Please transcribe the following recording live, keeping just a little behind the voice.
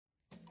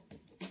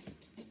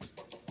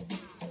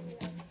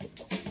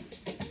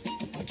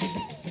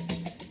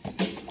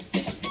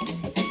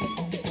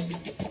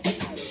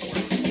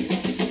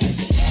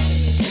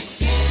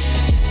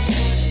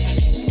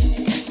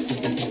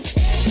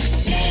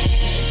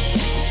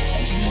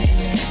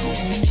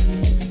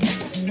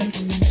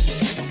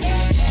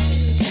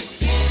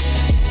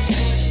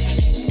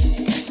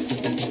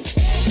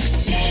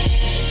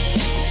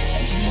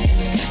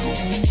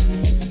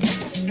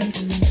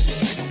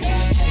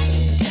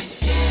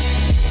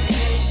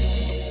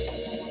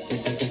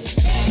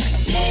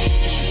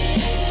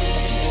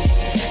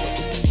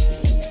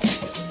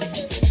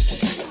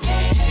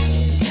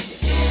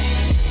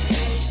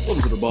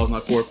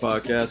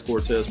podcast.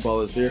 Cortez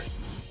Paulus here.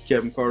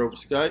 Kevin Carter over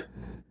Skype.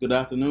 Good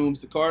afternoon,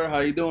 Mr. Carter. How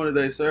you doing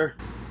today, sir?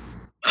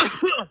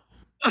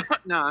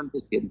 No, I'm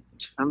just kidding.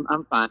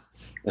 I'm fine.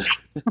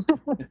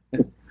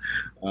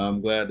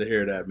 I'm glad to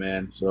hear that,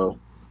 man. So,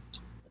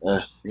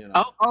 you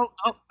know.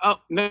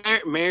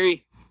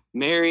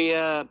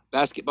 Merry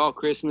basketball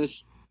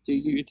Christmas to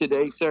you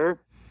today, sir.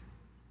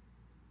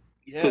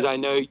 Because I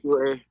know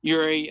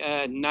you're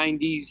a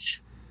 '90s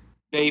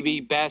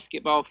baby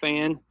basketball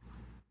fan.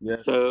 Yeah.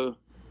 So,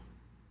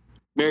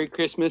 Merry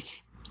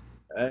Christmas.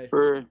 Hey.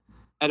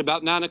 At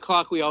about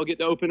 9:00, we all get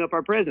to open up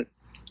our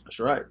presents. That's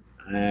right.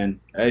 And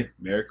hey,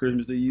 Merry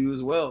Christmas to you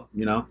as well.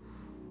 You know.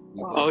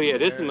 Oh yeah,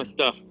 this is my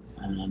stuff.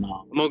 And, I'm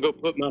gonna go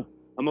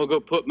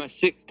put my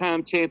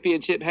 6-time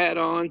championship hat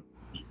on.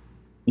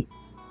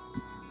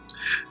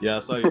 Yeah, I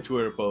saw your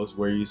Twitter post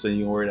where you said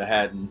you gonna wear the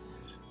hat and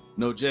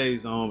no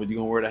J's on, but you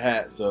gonna wear the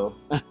hat. So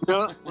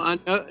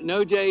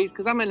no J's,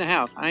 because I'm in the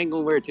house. I ain't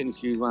gonna wear tennis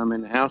shoes while I'm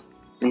in the house.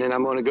 And then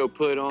I'm gonna go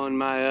put on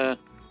my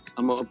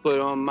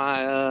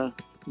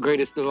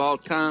greatest of all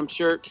time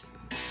shirt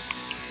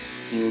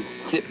and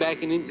sit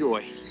back and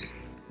enjoy.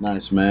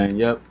 Nice, man.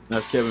 Yep.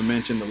 As Kevin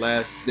mentioned, The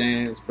Last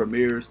Dance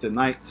premieres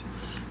tonight.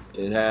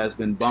 It has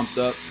been bumped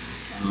up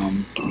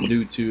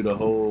due to the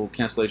whole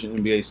cancellation of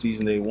NBA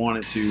season. They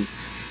wanted to,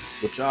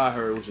 which I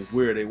heard, which is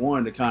weird, they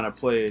wanted to kind of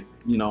play it,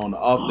 you know, on the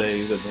off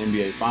days of the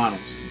NBA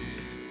Finals.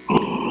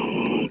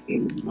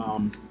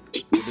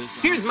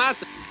 Here's my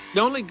thing.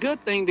 The only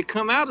good thing to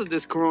come out of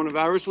this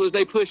coronavirus was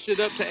they pushed it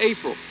up to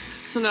April.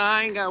 So now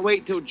I ain't got to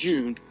wait till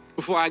June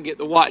before I get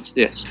to watch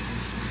this.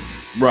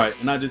 Right.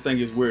 And I just think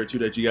it's weird, too,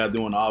 that you got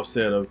doing the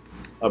offset of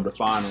the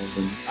finals.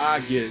 And I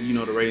get, you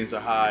know, the ratings are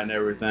high and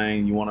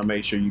everything. You want to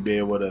make sure you be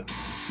able to,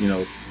 you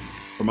know,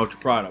 promote your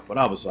product. But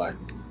I was like,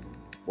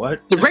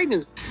 what? The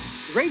ratings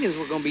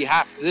were going to be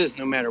high for this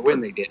no matter when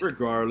they did it.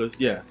 Regardless,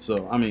 yeah.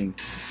 So, I mean,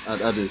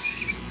 I just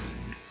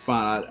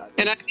find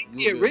And I think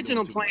the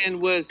original plan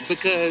was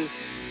because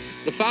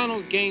the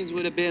finals games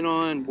would have been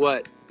on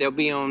what? They would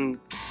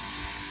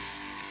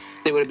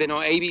have been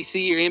on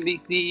ABC or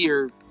NBC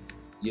or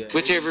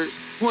whichever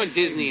one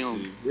Disney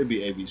owns. It'd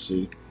be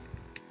ABC.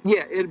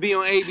 Yeah, it'd be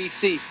on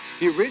ABC.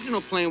 The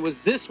original plan was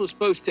this was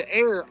supposed to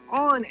air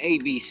on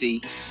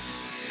ABC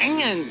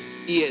and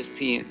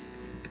ESPN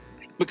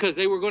because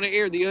they were going to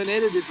air the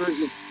unedited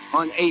version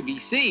on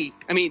ABC.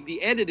 I mean,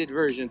 the edited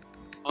version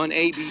on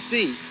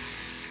ABC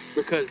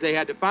because they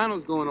had the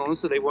finals going on,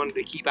 so they wanted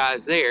to keep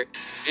eyes there.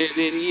 And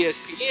then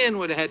ESPN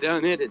would have had the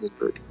unedited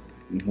version.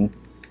 Mm-hmm.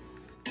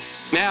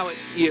 Now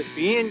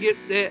ESPN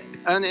gets the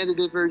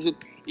unedited version.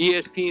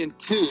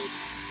 ESPN2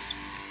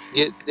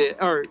 gets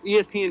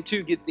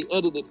ESPN2 gets the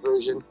edited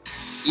version.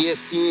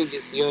 ESPN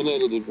gets the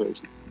unedited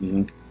version.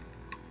 Mm-hmm.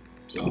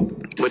 So,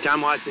 which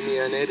I'm watching the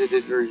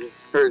unedited version,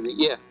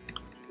 the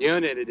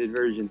unedited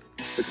version,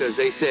 because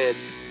they said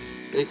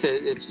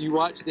if you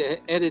watch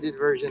the edited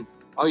version,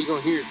 all you're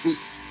gonna hear is beat.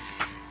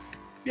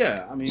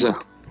 Yeah, I mean,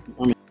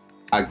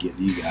 I get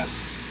you guys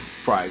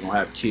probably gonna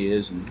have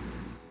kids and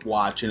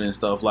watching and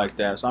stuff like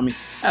that. So I mean,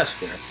 that's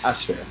fair.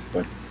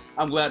 But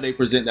I'm glad they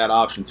present that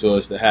option to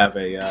us to have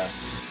a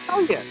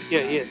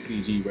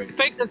PG rating.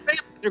 The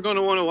families are going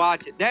to want to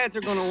watch it. Dads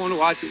are going to want to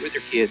watch it with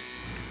their kids,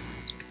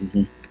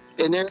 mm-hmm.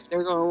 and they're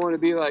going to want to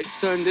be like,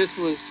 "Son, this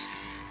was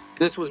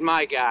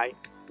my guy.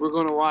 We're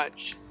going to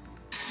watch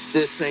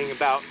this thing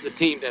about the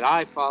team that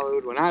I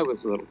followed when I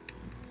was little."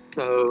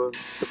 So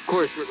of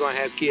course we're going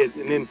to have kids,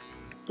 and then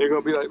they're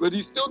going to be like, "But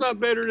he's still not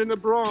better than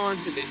LeBron,"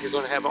 and then you're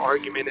going to have an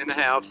argument in the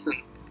house,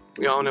 and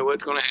we all know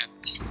what's going to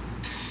happen.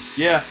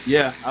 Yeah.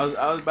 I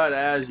was about to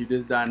ask you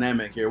this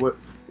dynamic here. What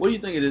do you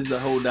think it is, the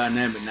whole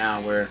dynamic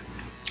now where,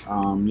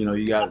 you know,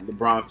 you got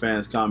LeBron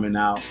fans coming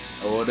out,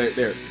 or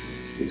they're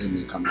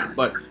coming out,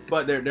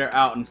 but they're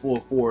out in full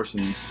force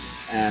and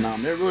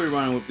they're really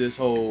running with this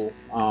whole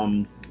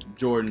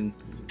Jordan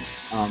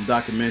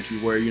documentary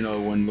where, you know,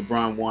 when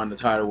LeBron won the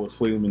title with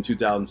Cleveland in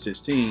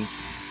 2016,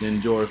 then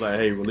George's like,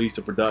 hey, release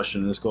the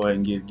production, let's go ahead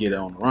and get it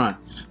on the run.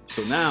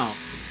 So now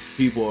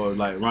people are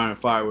like running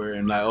fire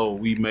and like, oh,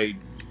 we made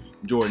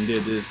Jordan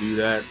did this, do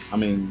that. I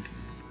mean,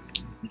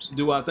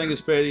 do I think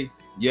it's petty?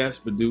 Yes,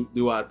 but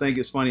do I think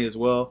it's funny as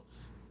well?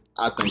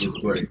 I think it's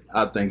great.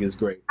 I think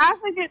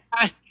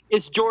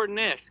it's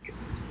Jordan-esque.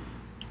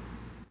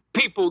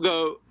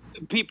 People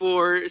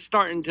are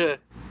starting to,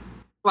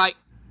 like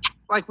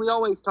we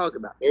always talk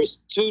about. There's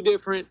two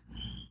different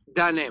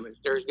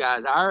dynamics. There's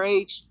guys our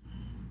age,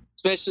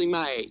 especially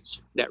my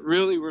age, that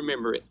really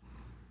remember it.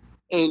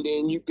 And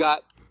then you've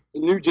got the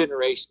new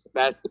generation of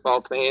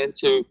basketball fans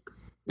who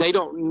they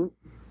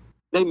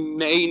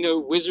may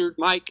know Wizard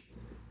Mike,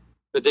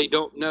 but they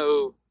don't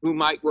know who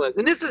Mike was.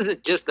 And this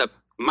isn't just a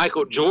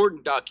Michael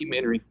Jordan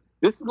documentary.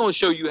 This is going to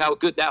show you how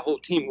good that whole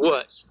team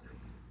was.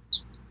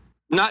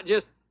 Not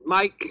just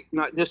Mike,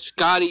 not just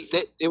Scotty.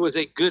 It was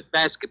a good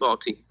basketball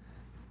team.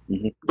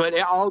 Mm-hmm. But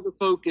all the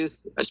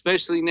focus,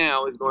 especially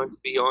now, is going to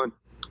be on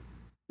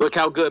look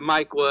how good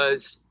Mike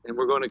was, and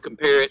we're going to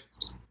compare it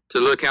to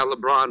look how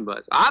LeBron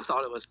was. I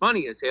thought it was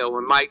funny as hell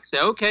when Mike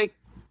said, okay,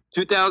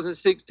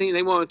 2016,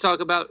 they want to talk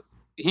about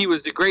he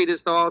was the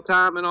greatest of all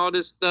time and all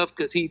this stuff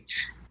because he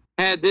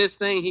had this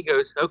thing. He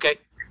goes, okay,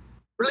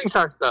 release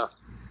our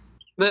stuff.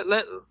 Let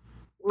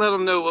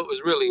them know what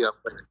was really up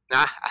there.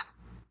 Now,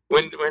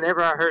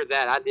 whenever I heard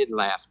that, I did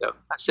laugh, though.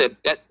 I said,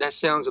 that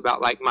sounds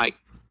about like Mike.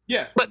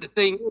 Yeah. But the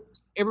thing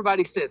is,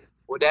 everybody says,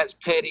 well, that's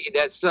petty,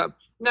 that's something.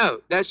 No,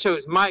 that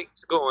shows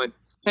Mike's going,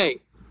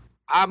 hey,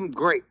 I'm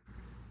great.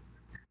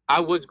 I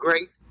was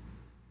great.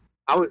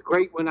 I was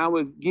great when I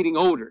was getting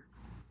older.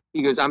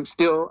 He goes, I'm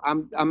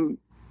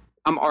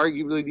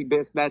arguably the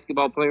best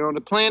basketball player on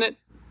the planet,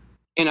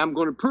 and I'm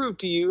going to prove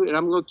to you, and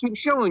I'm going to keep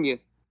showing you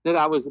that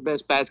I was the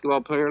best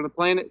basketball player on the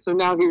planet. So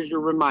now here's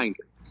your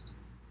reminder.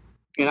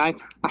 And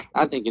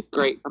I think it's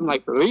great. I'm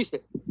like, release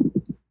it.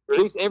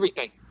 Release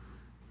everything.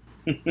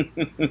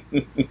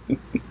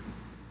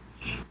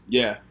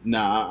 Yeah,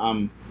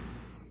 I'm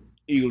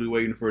eagerly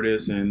waiting for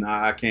this, and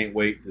I can't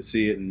wait to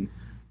see it. And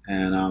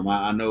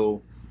I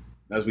know,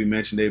 as we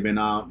mentioned, they've been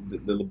out. The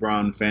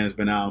LeBron fans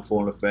been out in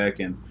full effect,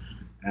 and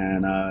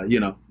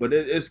but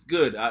it's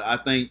good. I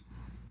think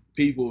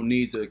people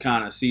need to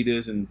kind of see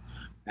this and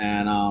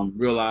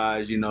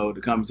realize,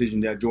 the competition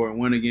that Jordan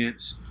went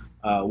against,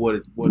 what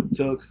it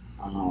took.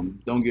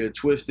 Don't get it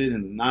twisted.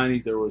 In the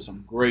 90s, there were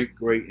some great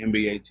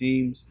NBA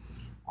teams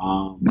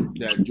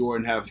that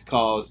Jordan has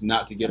caused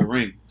not to get a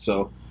ring.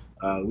 So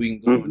we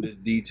can go into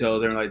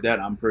details, everything like that.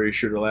 I'm pretty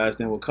sure The Last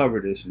Dance will cover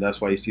this, and that's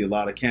why you see a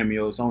lot of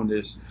cameos on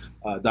this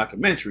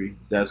documentary.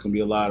 That's going to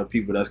be a lot of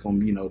people that's going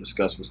to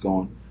discuss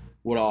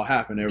what all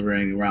happened,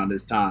 everything around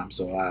this time.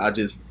 So I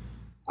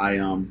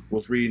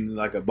was reading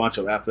like a bunch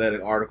of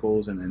athletic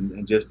articles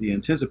and just the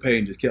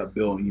anticipating just kept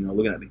building,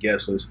 looking at the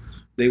guest list.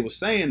 They were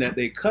saying that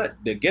they cut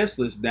the guest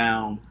list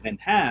down in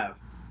half,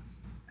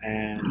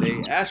 and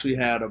they actually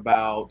had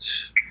about,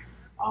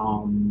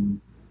 I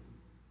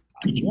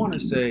want to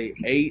say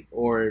 8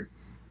 or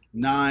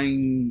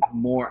 9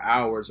 more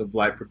hours of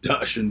like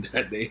production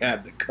that they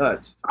had to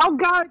cut. Oh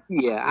God,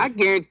 yeah, I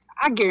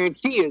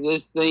guarantee you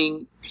this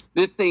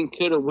thing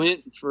could have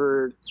went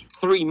for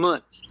 3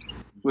 months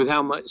with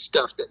how much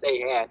stuff that they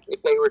had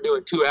if they were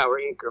doing 2-hour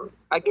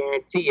increments. I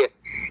guarantee you.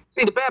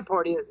 See, the bad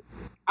part is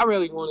I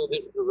really wanted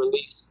it to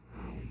release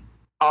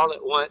all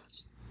at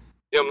once.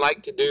 Them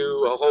like to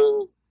do a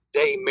whole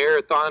day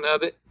marathon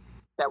of it.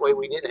 That way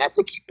we didn't have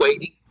to keep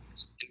waiting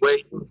and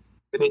waiting.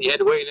 And then you had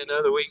to wait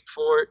another week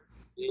for it.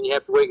 And then you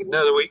have to wait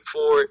another week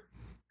for it.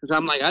 Because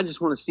I'm like, I just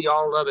want to see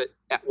all of it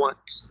at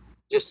once.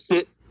 Just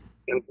sit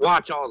and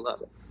watch all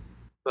of it.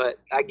 But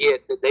I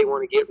get that they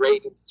want to get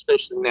ratings,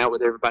 especially now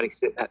with everybody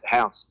sitting at the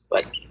house.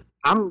 But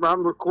I'm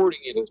recording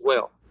it as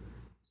well.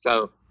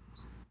 So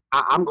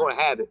I'm going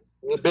to have it.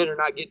 It better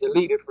not get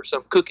deleted for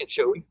some cooking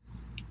show.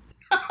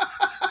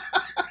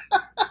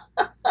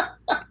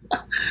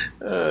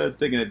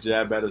 Taking a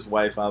jab at his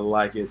wife. I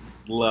like it.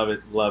 Love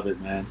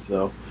it, man.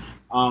 So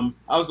I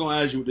was going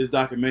to ask you with this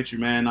documentary,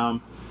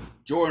 man.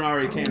 Jordan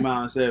already came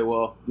out and said,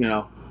 well,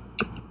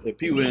 if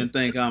people didn't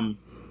think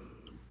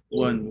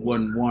wasn't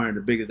one of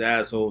the biggest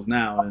assholes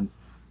now, and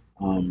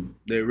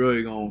they're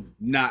really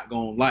not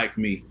gonna like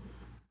me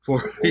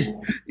for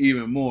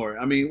even more.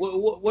 I mean,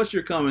 what's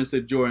your comments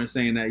to Jordan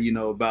saying that,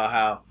 about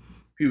how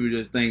people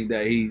just think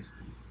that he's,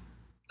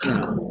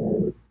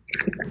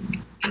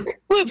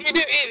 Well,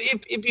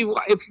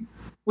 if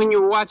when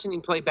you were watching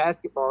him play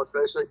basketball,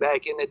 especially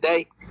back in the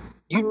day,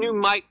 you knew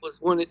Mike was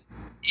one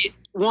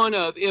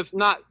of, if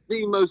not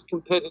the most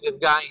competitive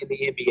guy in the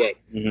NBA.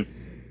 Mm-hmm.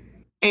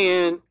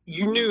 And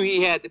you knew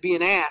he had to be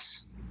an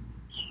ass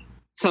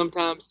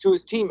sometimes to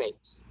his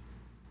teammates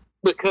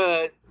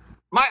because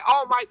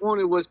all Mike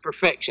wanted was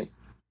perfection.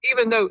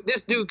 Even though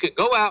this dude could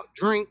go out,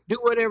 drink, do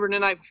whatever the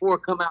night before,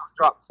 come out and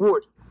drop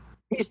 40,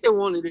 he still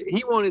wanted it.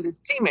 He wanted his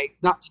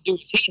teammates not to do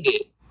as he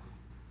did,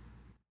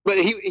 but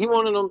he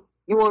wanted them.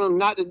 He wanted them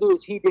not to do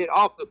as he did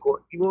off the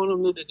court. He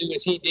wanted them to do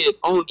as he did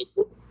on the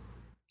court.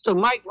 So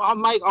Mike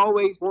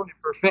always wanted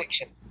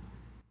perfection,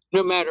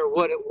 no matter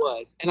what it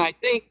was. And I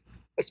think,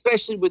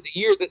 especially with the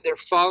year that they're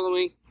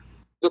following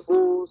the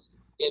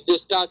Bulls in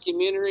this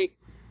documentary,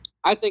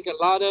 I think a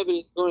lot of it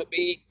is going to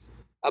be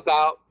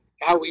about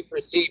how we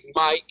perceive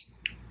Mike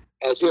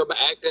as him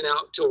acting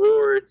out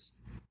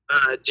towards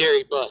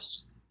Jerry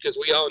Buss. Because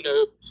we all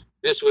know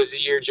this was the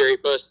year Jerry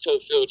Buss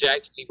told Phil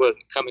Jackson he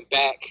wasn't coming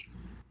back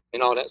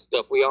and all that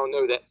stuff. We all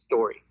know that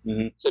story.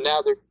 Mm-hmm. So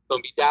now they're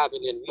going to be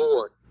diving in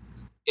more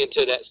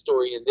into that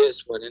story in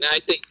this one. And I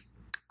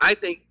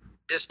think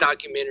this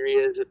documentary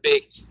is a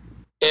big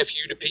F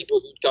you to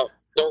people who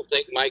don't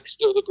think Mike's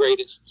still the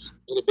greatest,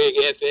 and a big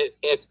F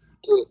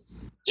to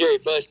Jerry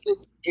Buss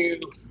that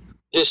you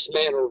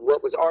dismantled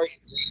what was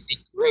arguably the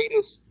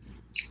greatest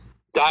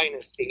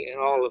dynasty in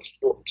all of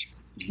sports.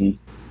 Mm-hmm.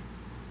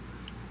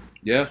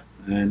 Yeah,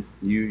 and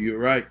you're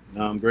right.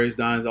 Greatest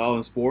dynasty all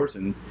in sports,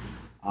 and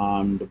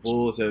the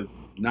Bulls have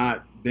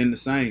not been the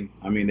same.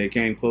 I mean, they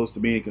came close to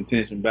being in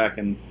contention back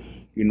in,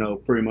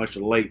 pretty much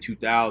the late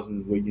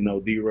 2000s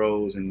with, D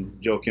Rose and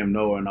Joakim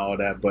Noah and all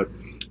that, but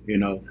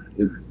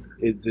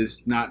it's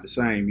just not the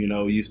same.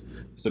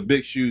 It's a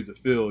big shoe to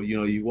fill.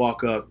 You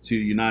walk up to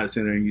United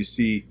Center and you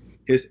see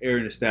his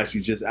area statue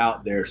just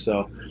out there.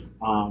 So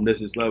there's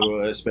this level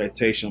of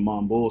expectation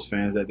among Bulls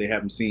fans that they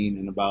haven't seen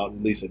in about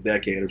at least a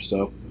decade or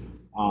so.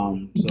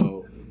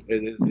 So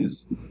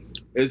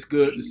it's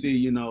good to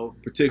see,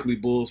 particularly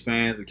Bulls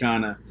fans to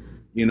kind of,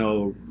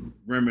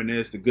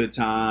 reminisce the good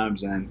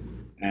times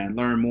and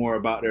learn more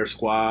about their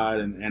squad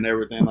and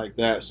everything like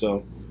that.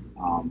 So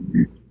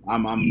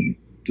I'm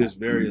just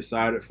very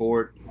excited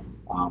for it.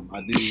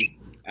 I do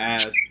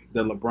ask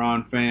the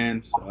LeBron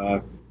fans,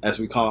 as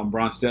we call them,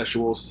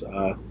 Bronsexuals,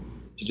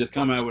 to just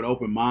come out with an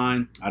open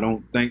mind. I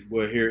don't think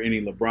we'll hear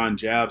any LeBron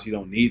jabs. You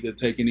don't need to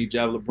take any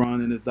jab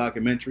LeBron in this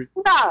documentary.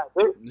 Nah,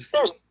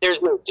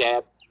 there's no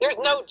jab. There's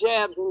no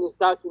jabs in this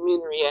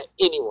documentary at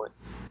anyone.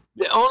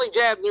 The only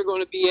jabs they're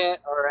going to be at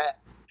are at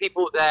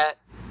people that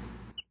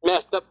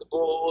messed up the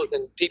Bulls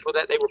and people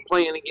that they were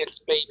playing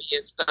against maybe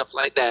and stuff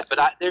like that. But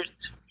there's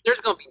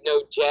going to be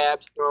no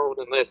jabs thrown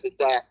unless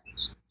it's at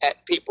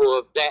people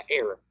of that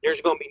era.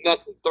 There's going to be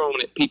nothing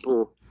thrown at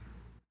people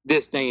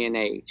this day and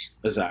age.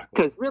 Exactly.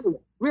 Because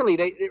really,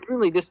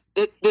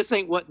 this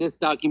ain't what this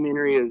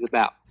documentary is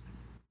about.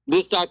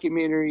 This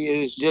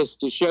documentary is just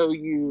to show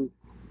you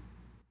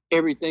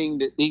everything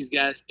that these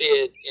guys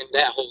did in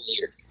that whole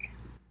year.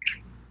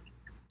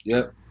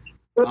 Yep.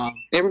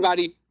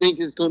 Everybody thinks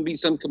it's going to be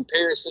some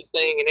comparison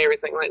thing and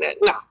everything like that.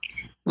 No,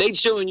 they're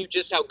showing you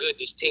just how good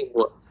this team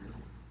was.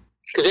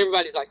 Because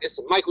everybody's like, this is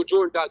a Michael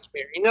Jordan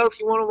documentary. If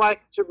you want to watch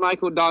your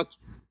Michael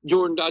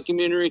Jordan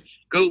documentary,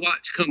 go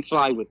watch Come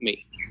Fly With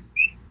Me.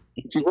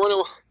 If you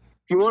want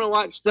to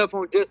watch stuff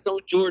on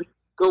Jordan,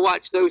 go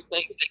watch those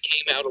things that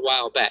came out a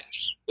while back.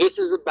 This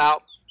is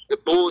about the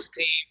Bulls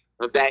team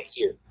of that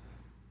year.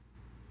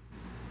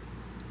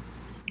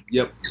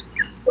 Yep.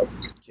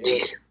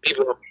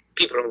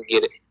 People don't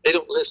get it. They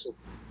don't listen.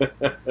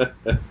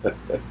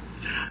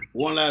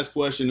 One last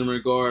question in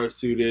regards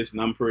to this,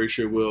 and I'm pretty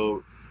sure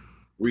we'll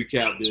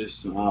recap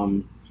this.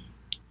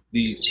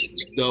 These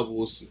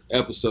doubles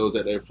episodes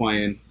that they're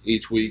playing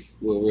each week,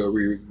 we'll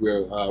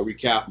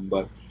recap them.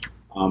 But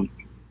are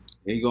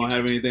you gonna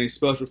have anything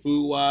special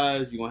food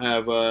wise? You gonna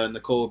have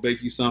Nicole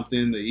bake you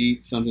something to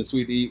eat, something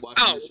sweet to eat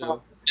watching the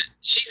show?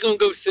 She's gonna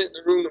go sit in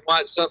the room and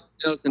watch something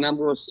else, and I'm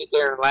gonna sit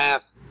there and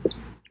laugh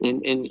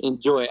and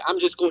enjoy it. I'm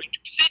just going to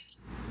sit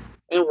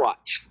and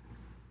watch.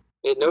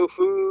 And no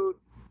food,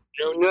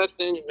 no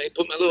nothing. May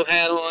put my little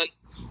hat on,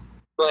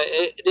 but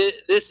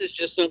this is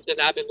just something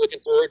I've been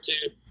looking forward to.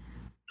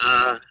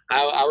 I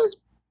was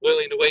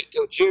willing to wait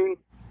till June,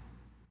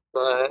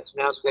 but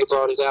now that they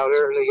brought it out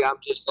early, I'm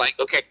just like,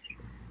 okay,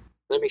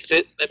 let me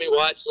sit, let me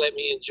watch, let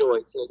me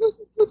enjoy. So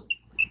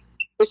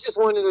it's just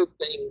one of those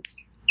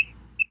things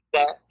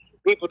that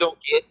people don't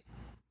get.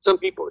 Some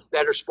people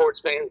that are sports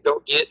fans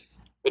don't get,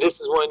 but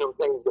this is one of those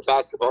things the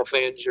basketball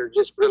fans are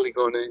just really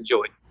going to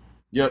enjoy.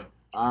 Yep.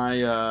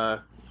 I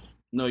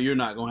know you're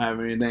not going to have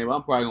anything, but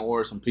I'm probably going to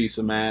order some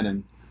pizza, man,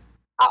 and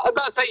I was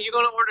about to say, you're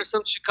going to order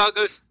some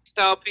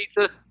Chicago-style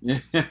pizza? Yeah.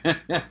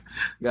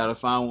 Got to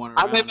find one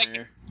around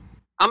there.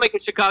 I'll make a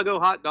Chicago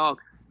hot dog.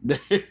 There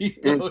you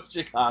go,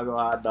 Chicago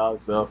hot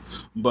dog. So,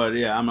 but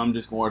yeah, I'm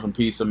just going to order some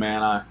pizza,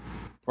 man. I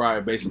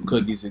probably bake some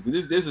cookies.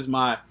 This is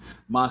my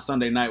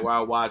Sunday night where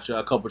I watch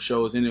a couple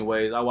shows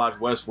anyways. I watch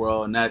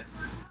Westworld, and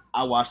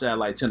I watched that at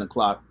like 10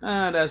 o'clock.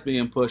 That's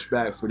being pushed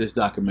back for this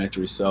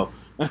documentary, so.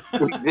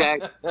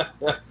 Exactly.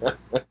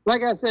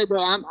 Like I said,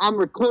 though, I'm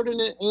recording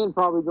it and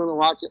probably going to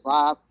watch it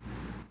live.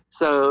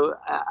 So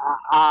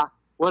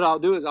what I'll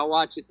do is I'll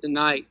watch it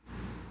tonight.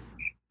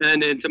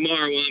 And then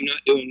tomorrow when I'm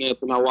not doing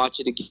nothing, I'll watch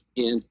it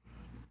again.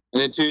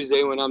 And then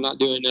Tuesday when I'm not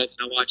doing nothing,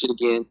 I'll watch it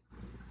again.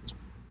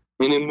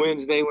 And then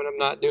Wednesday when I'm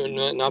not doing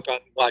nothing, I'll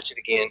probably watch it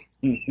again.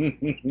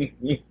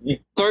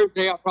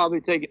 Thursday, I'll probably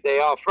take a day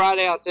off.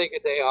 Friday, I'll take a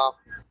day off.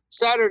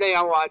 Saturday,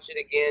 I'll watch it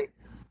again.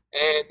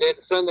 And then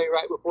Sunday,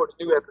 right before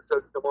the new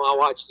episode comes on, I'll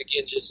watch it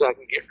again just so I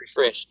can get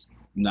refreshed.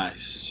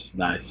 Nice.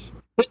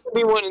 This will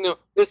be one of them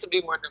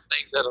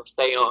things that'll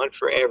stay on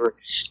forever.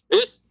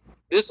 This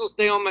will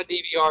stay on my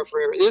DVR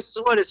forever. This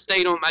is what has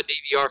stayed on my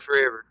DVR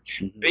forever.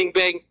 Mm-hmm. Big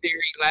Bang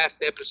Theory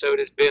last episode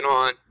has been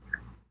on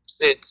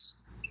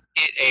since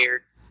it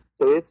aired,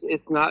 so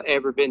it's not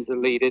ever been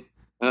deleted.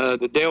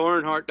 The Dale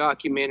Earnhardt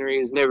documentary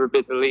has never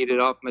been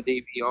deleted off my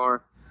DVR.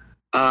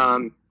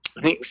 I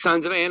think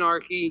Sons of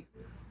Anarchy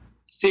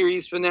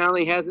series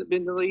finale hasn't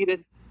been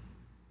deleted,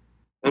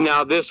 and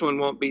now this one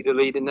won't be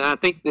deleted. And I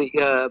think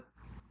the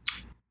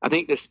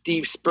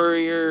Steve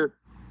Spurrier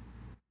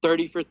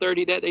 30 for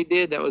 30 that they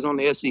did that was on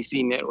the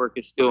SEC network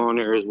is still on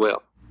there as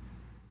well.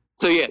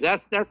 So yeah,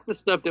 that's the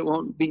stuff that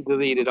won't be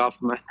deleted off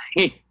of my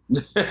thing.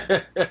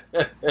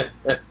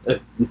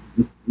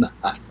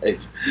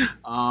 Nice.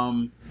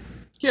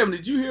 Kevin,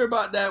 did you hear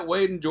about that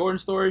Wade and Jordan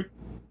story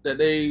that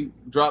they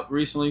dropped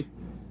recently?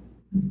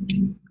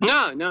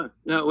 No.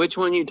 Which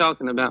one are you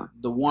talking about?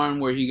 The one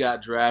where he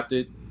got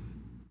drafted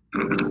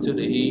to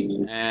the Heat,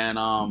 and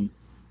I'm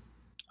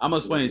gonna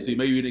explain this to you.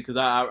 Maybe you did, because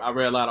I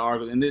read a lot of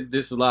articles, and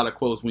this is a lot of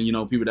quotes when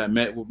people that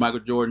met with Michael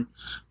Jordan.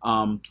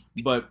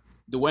 But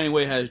Dwayne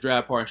Wade had his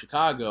draft party in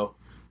Chicago,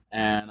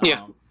 and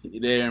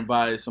they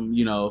invited some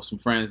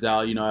friends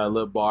out, at a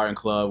little bar and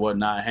club,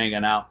 whatnot,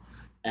 hanging out.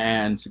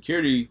 And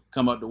security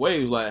come up to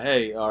Wade, was like,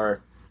 hey,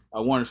 or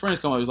one of his friends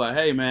come up, was like,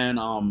 hey, man,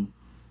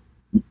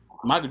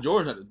 Michael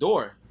Jordan's at the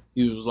door.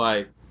 He was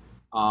like,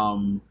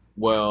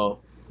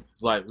 well,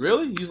 like,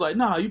 really? He's like,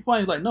 nah, you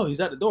playing? He's like, no, he's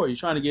at the door. He's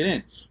trying to get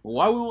in. Well,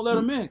 why we won't let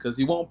him in? Because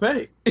he won't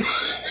pay.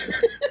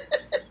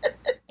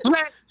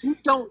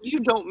 You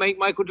don't make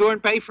Michael Jordan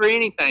pay for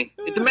anything.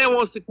 If the man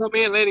wants to come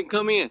in, let him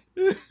come in.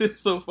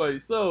 It's so funny.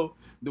 So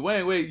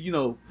Dwayne Wade,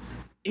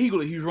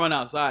 eagerly he's run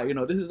outside.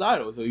 This is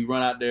idol, so he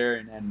run out there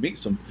and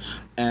meets him.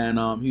 And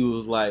he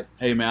was like,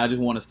 "Hey man, I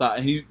just want to stop."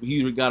 And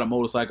he got a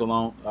motorcycle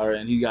on,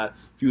 and he got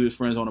a few of his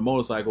friends on a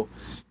motorcycle.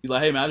 He's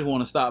like, "Hey man, I just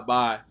want to stop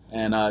by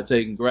and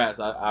take congrats.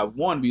 I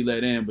want to be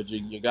let in, but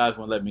your guys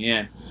won't let me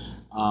in."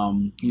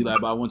 He's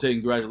like, "But I want to take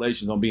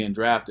congratulations on being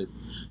drafted."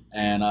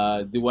 And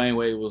Dwayne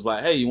Wade was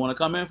like, "Hey, you want to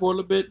come in for a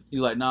little bit?"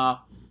 He's like, "Nah,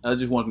 I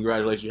just want to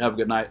congratulate you. Have a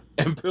good night,"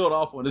 and peeled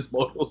off on his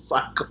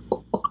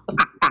motorcycle.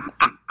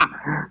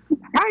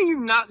 How are you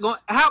not going?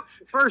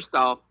 First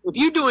off, if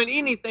you're doing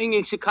anything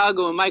in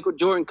Chicago and Michael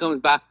Jordan comes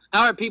by,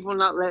 how are people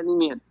not letting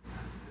him in?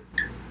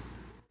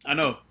 I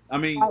know. I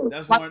mean,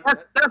 that's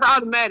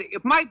automatic.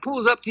 If Mike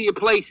pulls up to your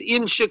place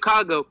in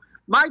Chicago,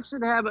 Mike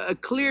should have a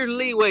clear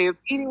leeway of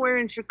anywhere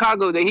in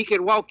Chicago that he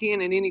could walk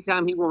in at any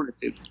time he wanted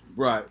to.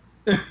 Right.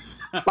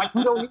 Like,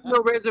 he don't need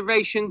no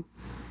reservation.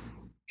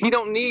 He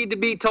don't need to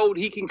be told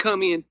he can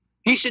come in.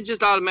 He should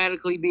just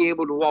automatically be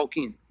able to walk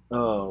in.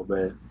 Oh,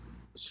 man.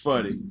 It's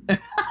funny.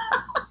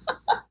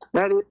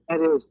 That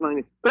is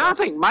funny. But I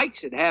think Mike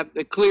should have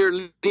the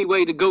clear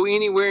leeway to go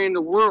anywhere in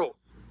the world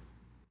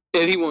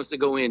if he wants to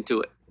go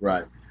into it.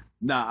 Right.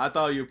 Nah, I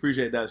thought you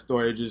appreciate that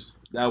story.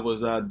 That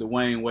was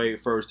Dwayne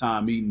Wade first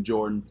time meeting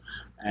Jordan.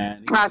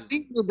 And I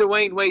see the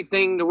Dwayne Wade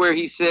thing to where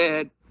he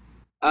said,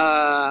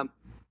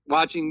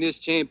 watching this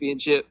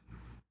championship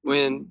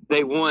when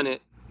they won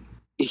it,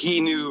 he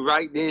knew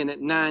right then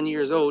at 9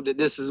 years old that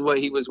this is what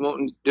he was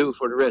wanting to do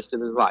for the rest of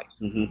his life.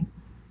 Mm-hmm.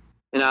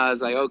 And I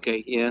was like,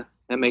 okay, yeah,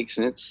 that makes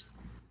sense.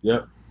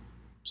 Yep.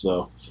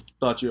 So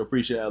thought you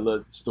appreciate that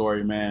little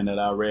story, man, that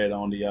I read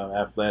on the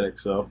Athletic.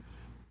 So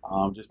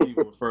just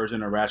people's first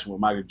interaction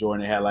with Michael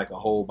Jordan. They had like a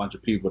whole bunch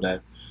of people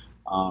that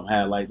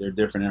had like their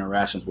different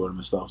interactions with him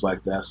and stuff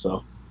like that.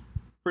 So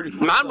pretty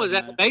cool. Mine was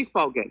at the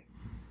baseball game.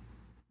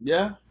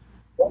 Yeah.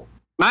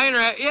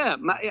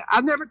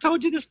 I've never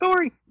told you the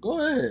story. Go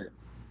ahead.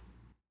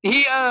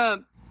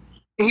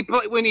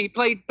 When he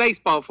played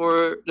baseball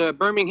for the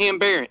Birmingham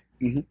Barons,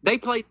 mm-hmm. They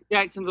played the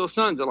Jacksonville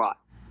Suns a lot.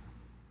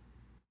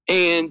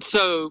 And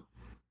so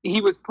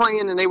he was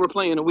playing, and they were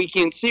playing a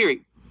weekend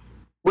series.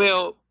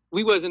 Well,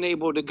 we wasn't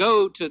able to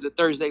go to the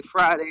Thursday or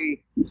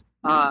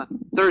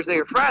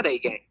Friday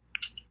game.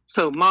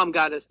 So Mom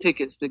got us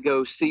tickets to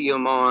go see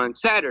him on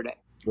Saturday.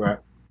 Right.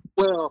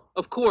 Well,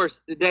 of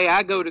course, the day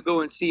I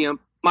go and see him,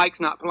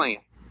 Mike's not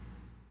playing.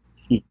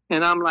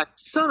 And I'm like,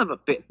 son of a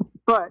bitch.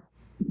 But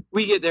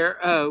we get there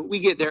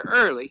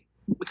early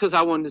because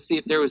I wanted to see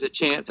if there was a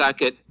chance I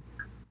could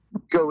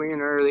go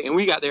in early. And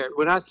we got there.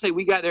 When I say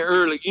we got there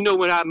early, you know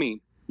what I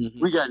mean. Mm-hmm.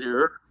 We got there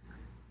early.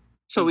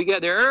 So we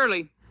got there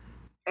early,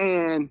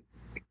 and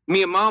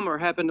me and Mom are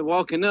happened to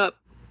walking up,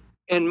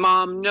 and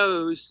Mom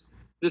knows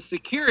the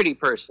security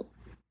person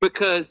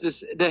because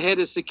the head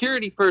of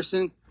security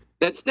person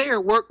that's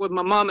there worked with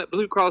my mom at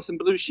Blue Cross and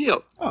Blue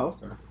Shield. Oh,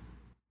 okay.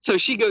 So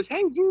she goes,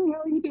 "Hey, June,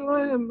 how are you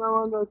doing?" And my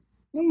mom goes,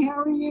 "Hey,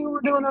 how are you?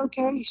 We're doing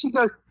okay." She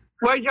goes,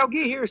 "Why'd y'all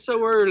get here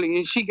so early?"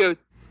 And she goes,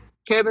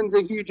 "Kevin's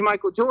a huge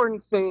Michael Jordan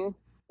fan,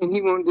 and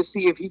he wanted to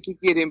see if he could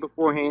get in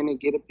beforehand and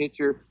get a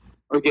picture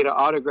or get an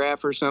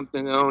autograph or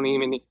something." I don't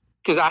even,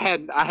 because I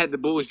had the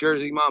Bulls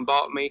jersey Mom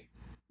bought me,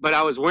 but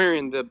I was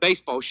wearing the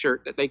baseball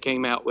shirt that they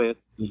came out with.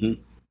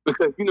 Mm-hmm.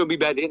 Because me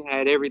back then I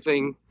had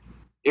everything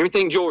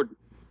Jordan.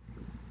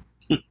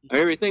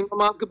 Everything my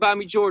mom could buy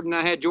me Jordan,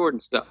 I had Jordan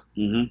stuff.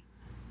 Mm-hmm.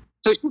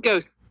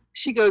 So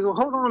she goes, "Well,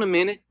 hold on a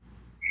minute."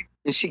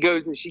 And she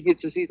goes and she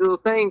gets us these little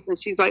things, and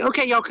she's like,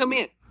 "Okay, y'all come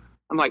in."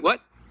 I'm like,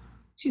 "What?"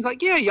 She's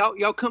like, "Yeah,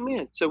 y'all come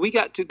in." So we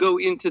got to go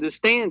into the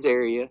stands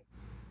area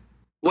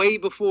way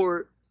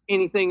before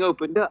anything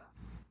opened up.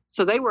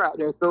 So they were out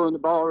there throwing the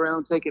ball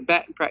around, taking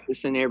batting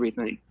practice and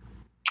everything.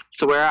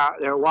 So we're out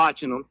there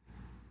watching them.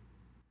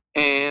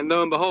 And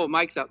lo and behold,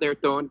 Mike's out there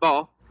throwing the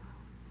ball.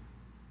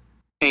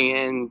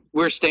 And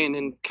we're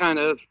standing kind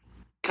of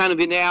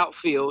in the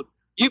outfield.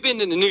 You've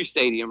been in the new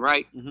stadium,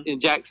 right? Mm-hmm. In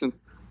Jackson,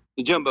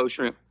 the Jumbo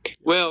Shrimp.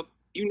 Well,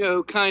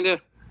 kind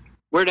of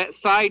where that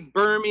side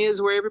berm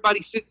is where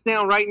everybody sits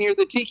down right near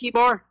the tiki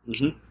bar.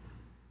 Mm-hmm.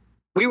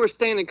 We were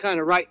standing kind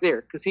of right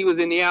there because he was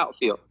in the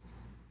outfield.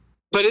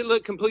 But it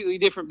looked completely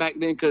different back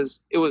then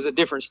because it was a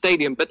different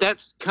stadium. But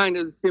that's kind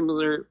of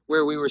similar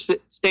where we were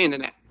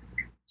standing at.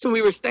 So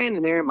we were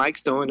standing there, and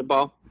Mike's throwing the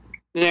ball.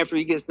 And after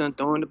he gets done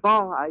throwing the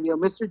ball, I yell,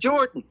 "Mr.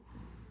 Jordan."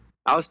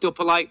 I was still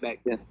polite back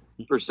then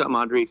for some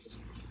odd reason.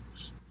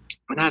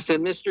 And I said,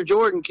 "Mr.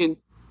 Jordan, can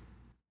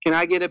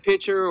I get a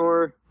picture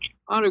or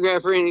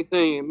autograph or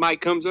anything?" And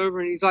Mike comes over,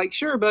 and he's like,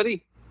 "Sure,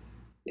 buddy."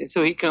 And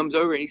so he comes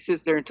over and he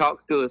sits there and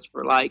talks to us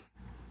for like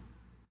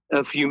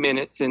a few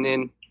minutes, and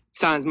then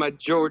signs my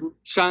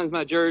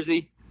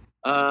jersey,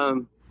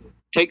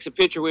 takes a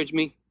picture with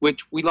me,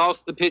 which we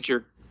lost the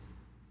picture,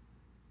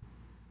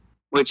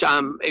 which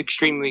I'm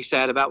extremely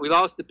sad about. We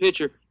lost the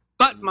picture,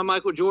 but my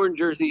Michael Jordan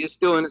jersey is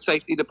still in a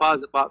safety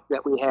deposit box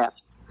that we have.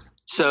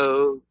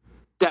 So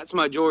that's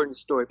my Jordan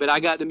story. But I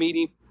got to meet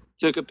him,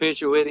 took a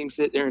picture with him,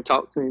 sit there and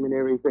talk to him and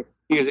everything.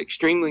 He was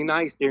extremely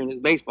nice during his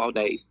baseball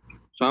days.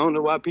 So I don't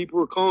know why people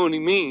were calling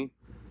him mean,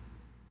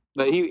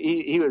 but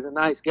he was a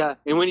nice guy.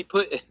 And when he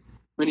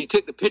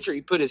took the picture,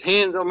 he put his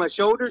hands on my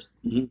shoulders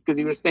because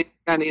he was standing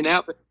kind of in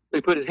out. So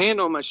he put his hand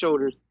on my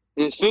shoulders,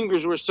 and his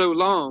fingers were so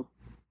long,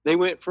 they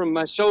went from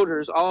my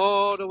shoulders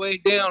all the way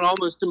down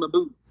almost to my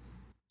boot.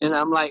 And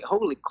I'm like,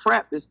 holy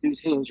crap, this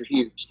dude's hands are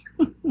huge.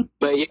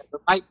 But yeah,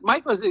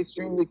 Mike was an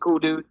extremely cool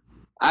dude.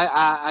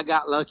 I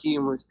got lucky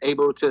and was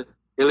able to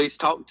at least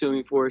talk to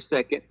him for a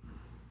second.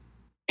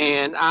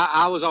 And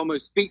I was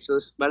almost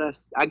speechless, but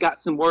I got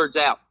some words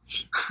out.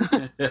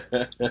 But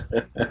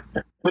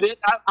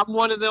I'm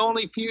one of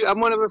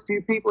a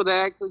few people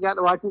that actually got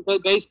to watch him play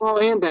baseball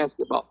and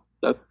basketball.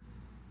 So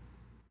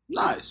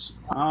nice.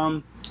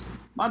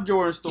 My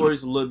Jordan story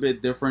is a little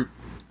bit different.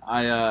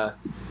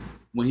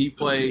 When he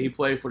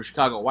played for the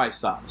Chicago White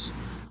Sox,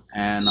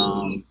 and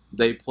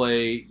they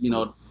played,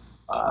 the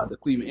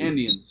Cleveland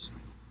Indians.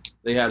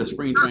 They had a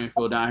spring training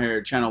field down here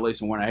at Channel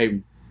Lakes in Winter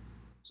Haven.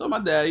 So my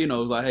dad,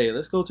 was like, hey,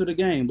 let's go to the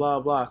game,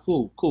 blah, blah,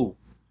 cool.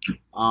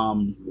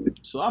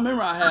 So I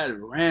remember I had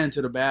ran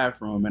to the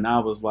bathroom, and I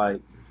was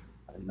like,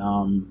 it's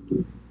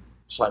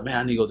like, man,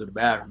 I need to go to the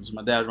bathroom. So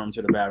my dad ran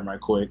to the bathroom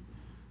right quick.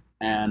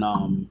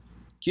 And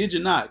kid you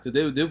not,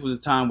 because this was a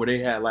time where they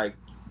had like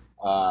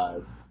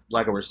a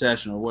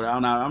recession or what.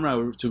 I'm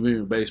not too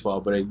familiar with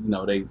baseball, but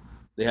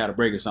they had a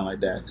break or something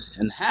like that.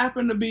 And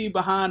happened to be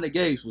behind the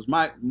gates was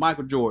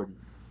Michael Jordan.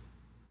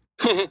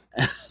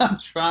 I'm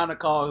trying to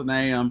call his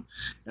name,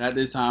 and at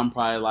this time,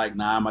 probably like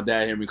 9. My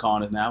dad heard me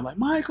calling his name. I'm like,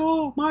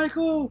 Michael,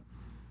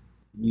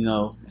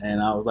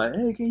 and I was like,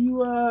 hey, can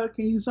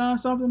you sign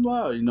something,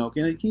 blah?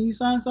 Can you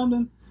sign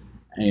something?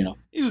 And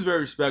he was very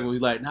respectful.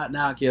 He's like, not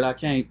now, kid, I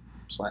can't.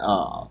 It's like,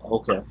 oh,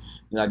 okay.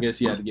 I guess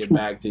he had to get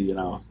back to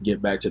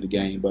the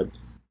game, but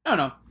I don't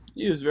know.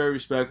 He was very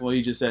respectful.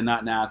 He just said,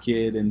 not now,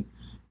 kid, and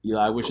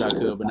I wish I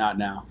could, but not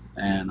now.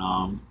 And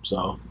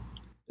so.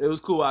 It was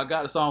cool. I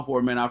got a song for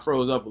it, man. I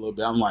froze up a little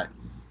bit. I'm like,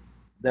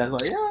 that's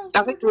like, yeah.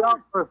 I think we all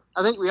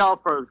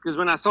froze because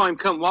when I saw him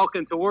come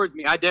walking towards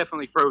me, I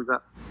definitely froze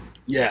up.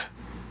 Yeah.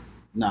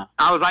 Nah.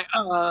 I was like,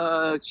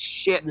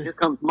 shit, here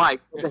comes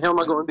Mike. What the hell am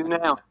I going to do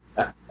now?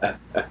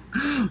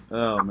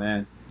 Oh,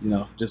 man.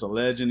 Just a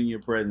legend in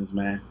your presence,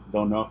 man.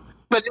 Don't know.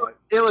 But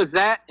it was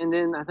that, and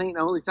then I think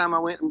the only time I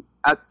went and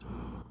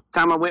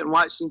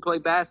watched him play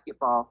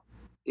basketball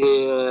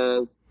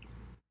is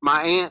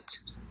my aunt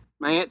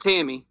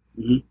Tammy.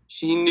 Mm-hmm.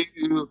 She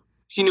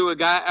knew a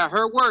guy at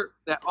her work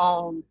that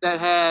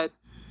had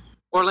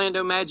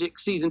Orlando Magic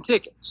season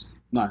tickets.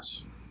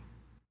 Nice.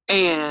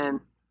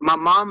 And my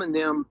mom and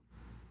dad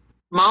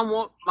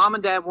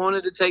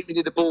wanted to take me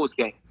to the Bulls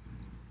game,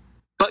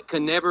 but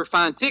could never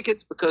find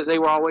tickets because they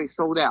were always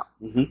sold out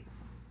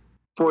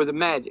for the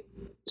Magic.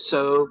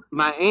 So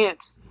my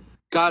aunt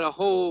got a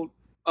hold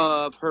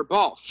of her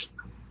boss,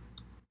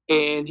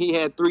 and he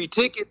had 3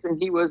 tickets, and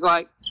she was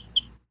like,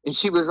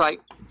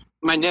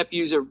 my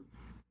nephew's a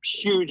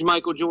huge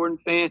Michael Jordan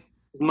fan.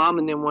 His mom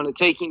and them want to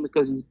take him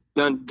because he's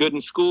done good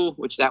in school,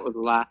 which that was a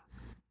lie.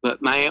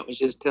 But my aunt was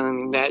just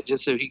telling me that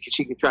just so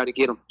she could try to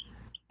get him.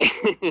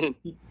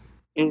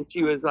 And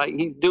she was like,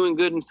 he's doing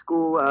good in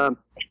school,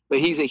 but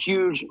he's a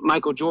huge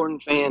Michael Jordan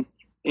fan,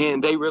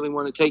 and they really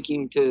want to take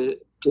him to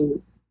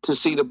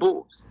see the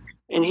Bulls.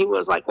 And he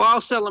was like, well,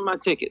 I'll sell him my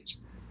tickets.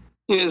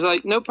 He was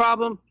like, no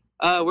problem.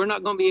 We're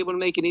not going to be able to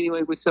make it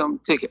anyway. We sell him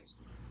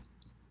tickets.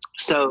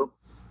 So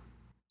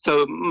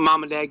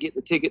mom and dad get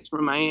the tickets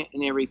from my aunt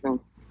and everything.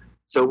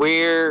 So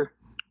I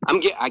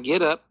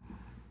get up,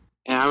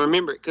 and I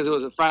remember it because it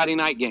was a Friday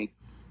night game.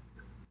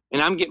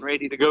 And I'm getting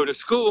ready to go to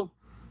school.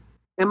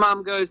 And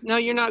mom goes, no,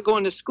 you're not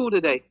going to school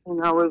today.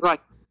 And I was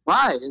like,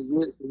 why? Is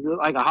it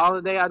like a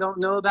holiday I don't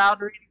know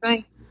about or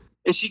anything?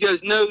 And she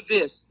goes, no,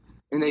 this.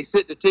 And they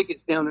sit the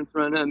tickets down in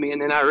front of me,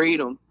 and then I read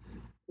them.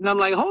 And I'm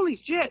like, holy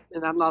shit.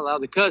 And I'm not allowed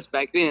to cuss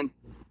back then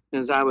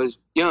because I was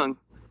young.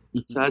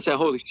 So I said,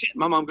 holy shit.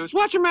 My mom goes,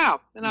 watch your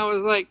mouth. And I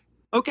was like,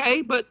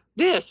 okay, but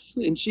this.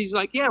 And she's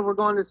like, yeah, we're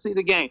going to see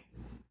the game.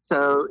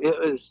 So it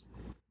was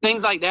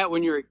things like that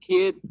when you're a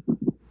kid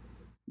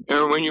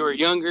or when you were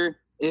younger,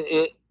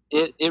 it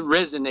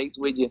resonates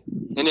with you.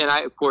 And then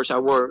I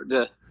wore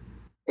the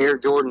Air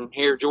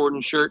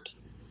Jordan shirt.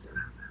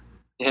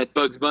 It had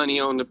Bugs Bunny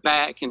on the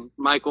back and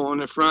Michael on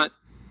the front.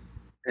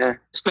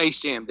 Space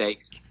Jam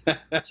days.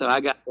 So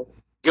I got to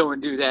go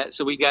and do that.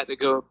 So we got to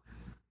go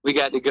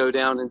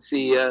down and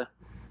see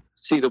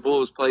the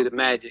Bulls play the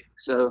Magic.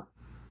 So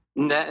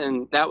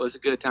that was a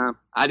good time.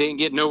 I didn't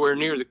get nowhere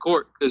near the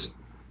court because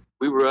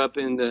we were up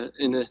in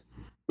the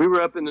We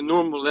were up in the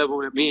normal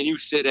level that me and you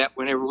sit at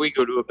whenever we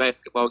go to a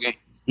basketball game.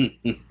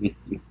 And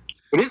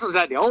this was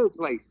at the old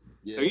place.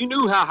 Yeah. So you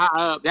knew how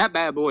high up that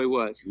bad boy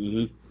was.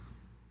 Mm-hmm.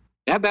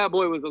 That bad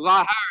boy was a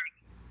lot higher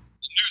than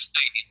the new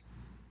stadium.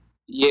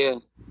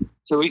 Yeah.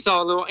 So we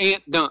saw a little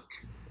ant dunk.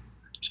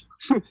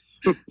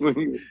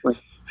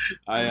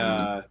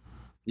 I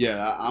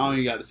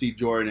only got to see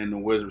Jordan in the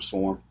Wizards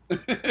form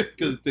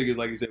because the tickets,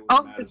 like you said,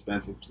 was mad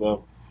expensive.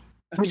 So,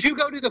 did you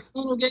go to the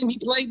final game he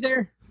played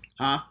there?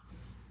 Huh?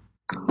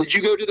 Did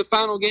you go to the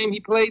final game he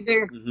played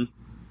there? Mm-hmm.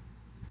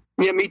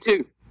 Yeah, me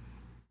too.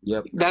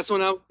 Yep. That's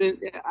when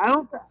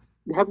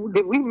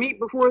did we meet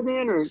before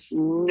then or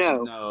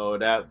no? No,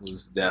 that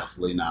was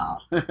definitely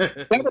not.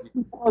 That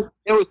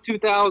was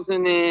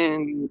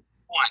 2001.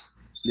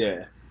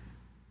 Yeah.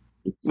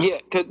 Yeah,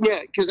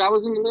 because I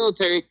was in the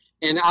military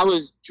and I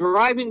was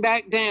driving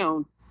back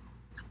down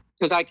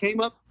because I came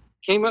up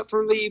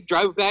for leave,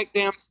 driving back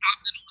down,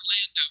 stopped in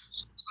Orlando.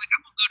 I was like,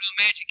 I'm gonna go to a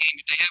Magic game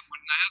if they have one.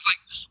 And I was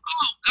like,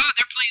 oh God,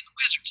 they're playing the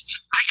Wizards.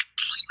 I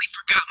completely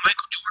forgot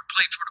Michael Jordan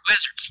played for the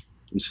Wizards.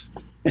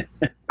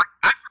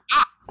 I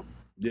forgot.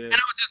 Yeah.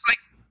 And I was just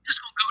like, just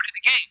gonna go to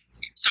the game.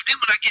 So then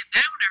when I get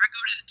down there, I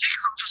go to the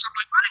tickets office. I'm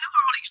like, why the hell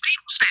are all these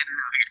people standing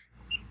out here?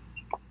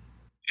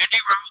 And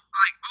they were all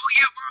like, oh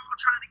yeah, we're all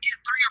trying to get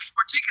 3 or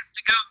 4 tickets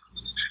to go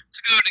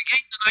to the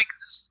game tonight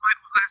because this is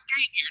Michael's last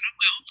game here. And I'm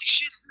like, holy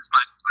shit, it is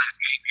Michael's last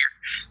game here.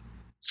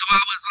 So I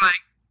was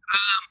like,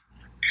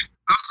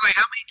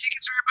 how many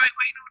tickets are everybody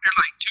waiting on? They're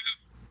like 2,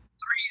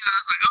 3. And I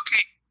was like,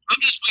 okay,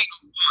 I'm just waiting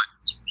on 1.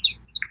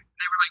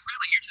 They were like,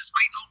 really? You're just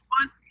waiting on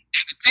 1?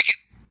 And the ticket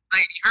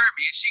lady heard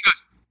me and she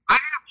goes, I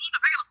have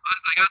 1 available. I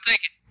was like, I'll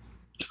take it.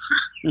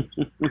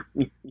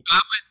 So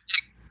I went and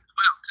took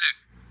 12 too.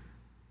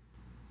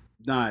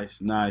 Nice,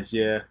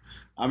 yeah.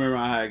 I remember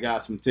I had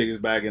got some tickets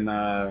back in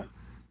high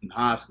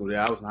school.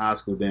 Yeah, I was in high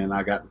school then.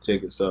 I got the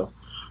tickets, so.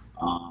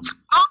 I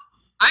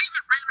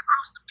even ran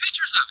across the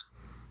pictures of it.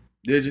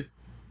 Did you?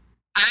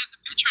 I had the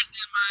pictures in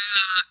a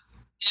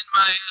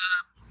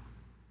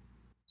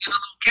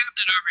little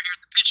cabinet over here.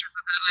 The pictures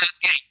of that last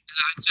game that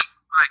I took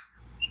with Mike.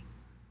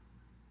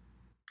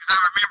 Because I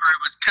remember it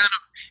was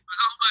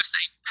almost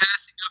a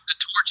passing of the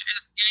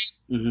torch-esque game.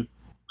 Mm-hmm.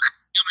 Like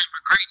him and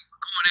McGrady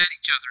were going at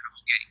each other the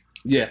whole game.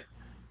 Yeah.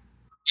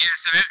 Yeah,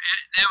 so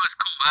it was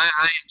cool.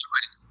 I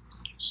enjoyed it.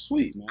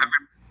 Sweet, man.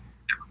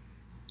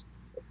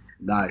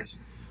 Nice.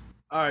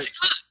 All right. See,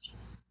 look,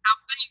 how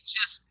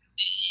things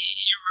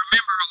you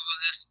remember all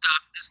of this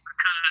stuff just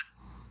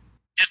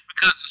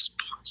because of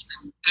sports.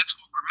 And that's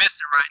what we're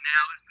missing right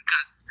now is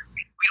because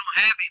we don't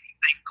have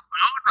anything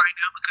going on right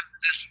now because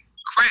of this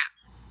crap.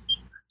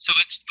 So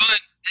it's fun.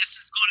 This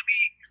is going to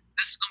be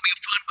a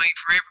fun way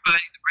for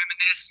everybody to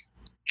reminisce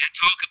and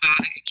talk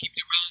about it and keep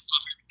your minds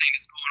off everything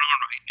that's going on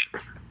right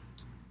now.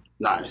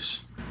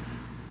 Nice.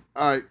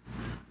 All right.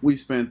 We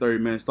spent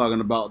 30 minutes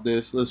talking about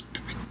this. Let's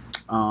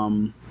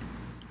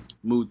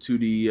move to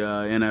the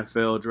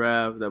NFL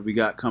draft that we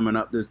got coming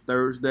up this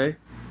Thursday.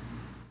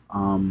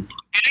 And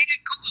ain't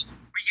it cool?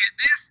 We get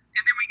this,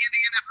 and then we get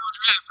the NFL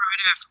draft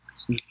right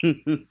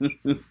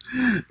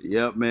afterwards.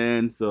 Yep,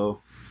 man.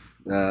 So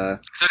this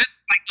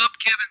is like up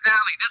Kevin's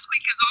alley. This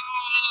week is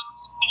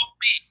all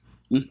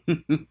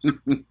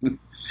me.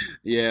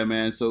 Yeah,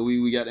 man. So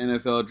we got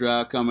NFL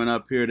draft coming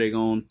up here. They're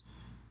going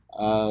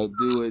to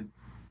do it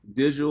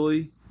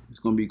digitally. It's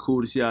going to be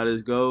cool to see how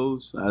this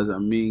goes. As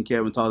me and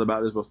Kevin talked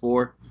about this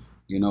before.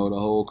 You know, the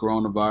whole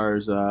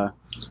coronavirus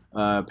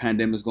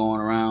pandemic's going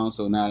around.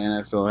 So now the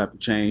NFL have to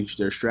change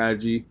their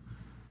strategy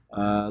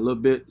a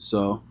little bit.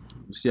 So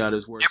we'll see how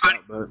this works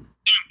out. But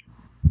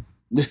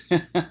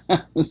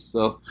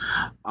so,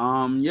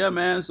 yeah,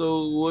 man.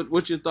 So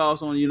what's your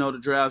thoughts on, the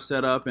draft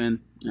setup and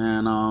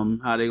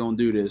how they going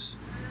to do this?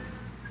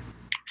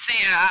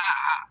 See, I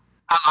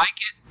like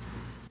it.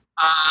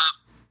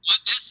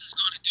 What this is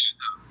going to do,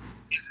 though,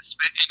 is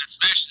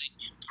especially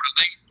for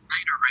the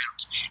later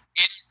rounds,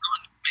 it is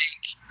going to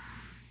make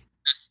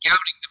the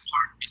scouting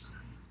department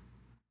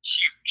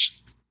huge.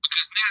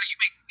 Because now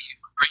you're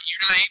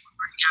not able to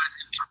bring guys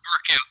in for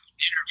workouts,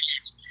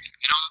 interviews,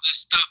 and all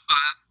this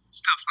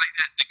stuff like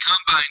that. The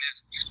combine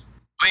is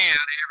way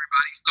out of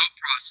everybody's thought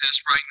process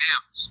right now.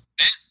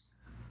 This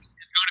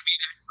is going to be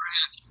that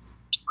draft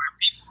where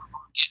people are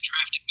going to get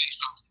drafted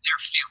based off of their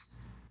film.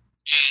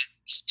 And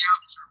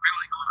scouts are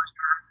really going to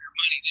earn their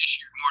money this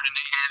year more than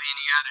they have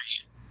any other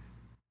year.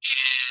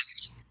 And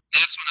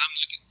that's what I'm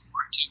looking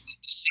forward to,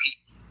 is to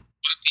see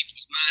what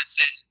people's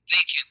mindset and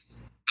thinking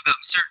about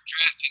certain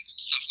draft picks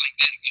and stuff like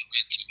that go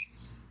into it.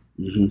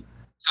 Mm-hmm.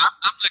 So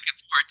I'm looking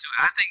forward to it.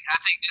 I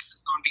think this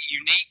is going to be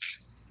unique.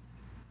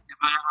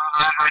 But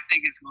I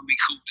think it's going to be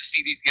cool to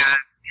see these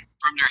guys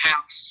from their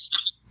house.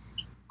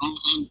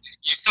 Did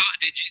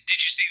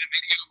you see the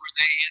video where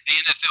the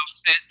NFL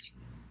sent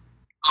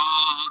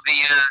all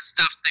the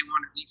stuff they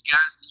wanted these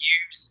guys to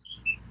use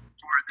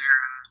for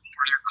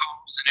their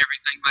calls and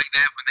everything like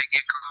that when they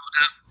get called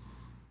up?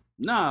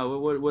 Nah,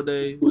 what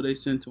they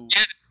sent to them?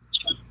 Yeah,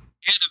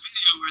 the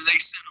video where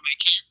they sent them a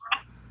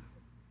camera,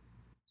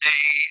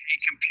 a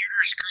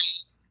computer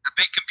screen, a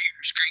big computer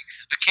their screen,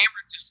 a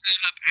camera to set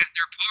up at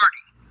their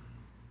party,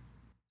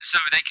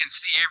 so they can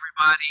see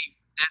everybody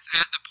that's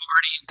at the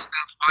party and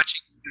stuff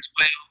watching as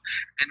well.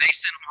 And they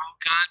send them all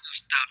kinds of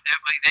stuff. That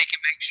way they can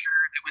make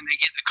sure that when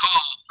they get the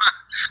call,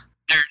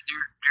 they're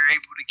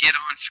able to get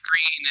on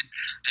screen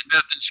and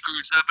nothing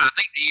screws up. And I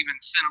think they even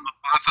send them a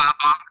Wi-Fi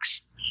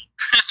box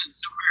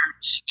so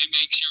they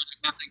make sure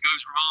that nothing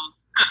goes wrong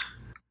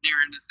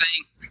during the thing.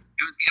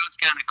 It was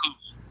kind of cool.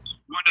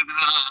 One of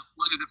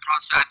the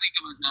prospects, I think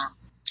it was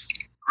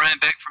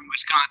running back from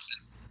Wisconsin,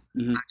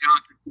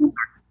 Jonathan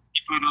Cooper. He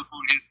put up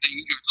on his thing.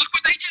 He goes, "Look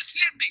what they just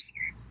sent me."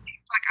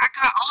 He's like, "I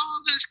got all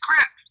this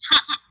crap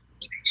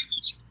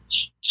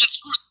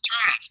just for the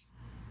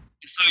draft."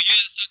 So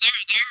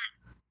they're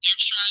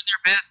trying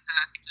their best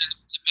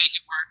to make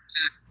it work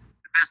to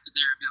the best of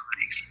their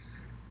abilities.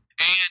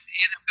 And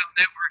NFL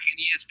Network and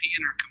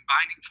ESPN are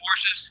combining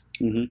forces,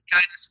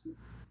 kind of,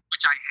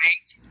 which I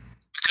hate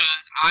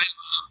because I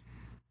love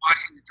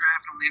watching the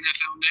draft on the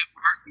NFL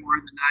Network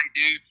more than I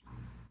do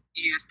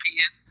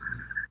ESPN,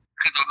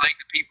 because I like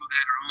the people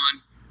that are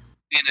on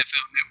the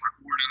NFL Network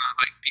more than I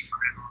like the people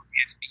that are on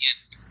ESPN.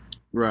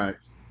 Right.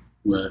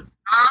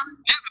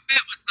 Have a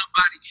bet with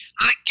somebody.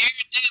 I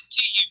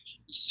guarantee you,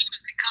 as soon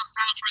as it comes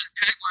out for the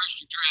Jaguars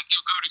to draft,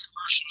 they'll go to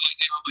commercial like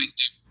they always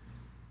do.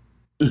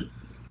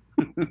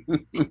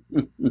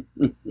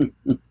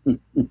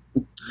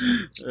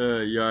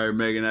 You already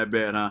making that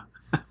bet, huh?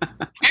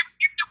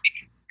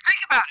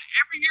 Think about it.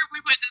 Every year we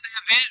went to the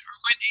event or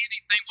went to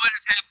anything, what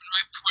has happened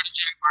right before the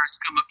Jaguars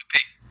come up to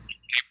pick?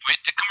 They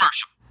went to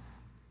commercial.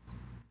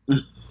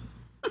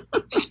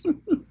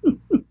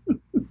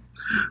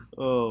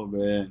 Oh,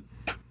 man.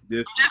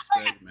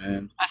 Disrespect,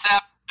 man. I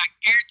said, I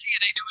guarantee you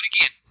they do it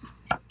again.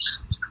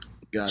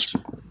 Gotcha.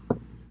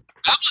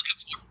 I'm looking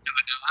forward to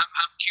it, though.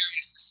 I'm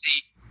curious to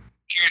see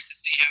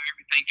how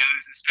everything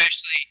goes,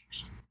 especially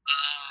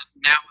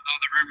now with all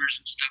the rumors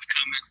and stuff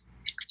coming,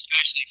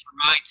 especially for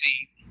my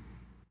team,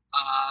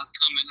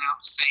 coming out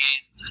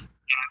saying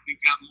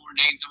we've got more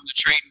names on the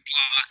trading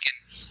block and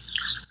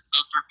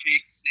up for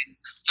picks and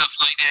stuff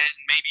like that,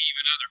 and maybe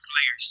even other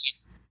players.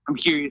 I'm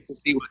curious to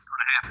see what's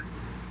going to happen.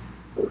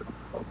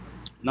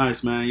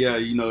 Nice, man. Yeah,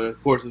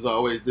 of course, there's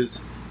always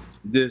this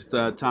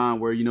time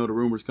where the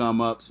rumors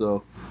come up,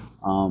 so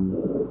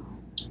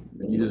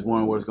you just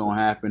wonder what's going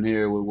to happen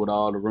here with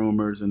all the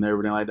rumors and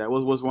everything like that.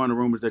 What's one of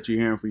the rumors that you're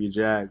hearing for your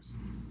Jags?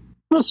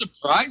 Well,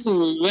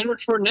 surprisingly, Leonard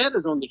Fournette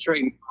is on the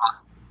trading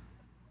block.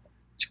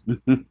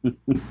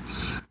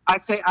 I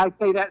say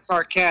that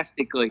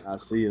sarcastically. I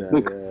see that.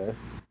 Yeah.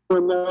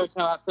 Who knows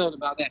how I felt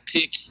about that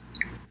pick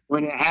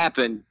when it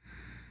happened?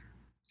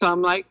 So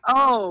I'm like,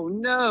 oh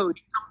no,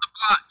 he's on the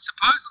block.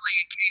 Supposedly,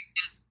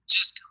 it's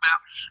just come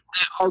out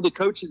that all the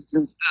coaches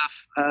and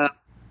stuff,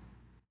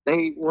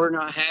 they were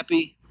not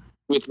happy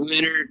with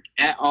Leonard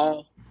at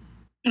all.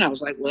 And I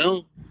was like,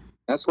 well,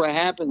 that's what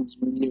happens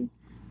when you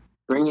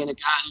bring in a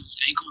guy whose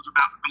ankle's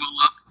about to blow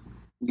up.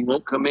 He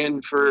won't come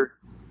in for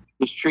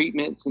his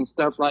treatments and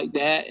stuff like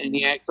that, and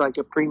he acts like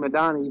a prima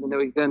donna even though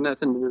he's done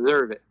nothing to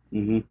deserve it.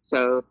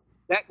 So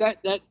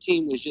that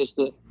team was just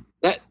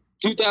that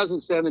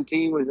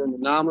 2017 was an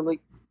anomaly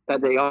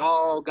that they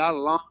all got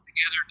along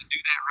together to do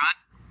that run,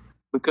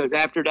 because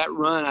after that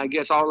run, I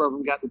guess all of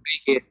them got the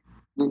big hit,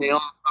 and they all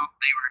thought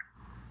they were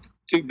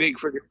too big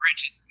for their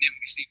britches, and then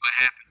we see what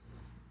happened.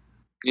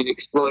 It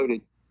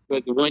exploded.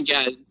 But the one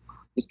guy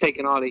is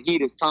taking all the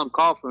heat is Tom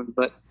Coughlin,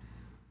 but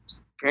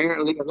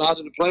apparently a lot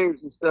of the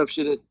players and stuff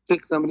should have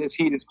took some of this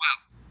heat as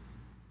well.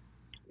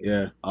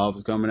 Yeah, all of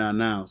it's coming out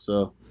now,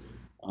 so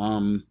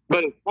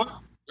but as far as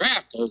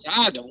draft goes,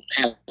 I don't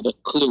have a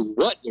clue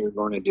what they're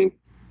going to do.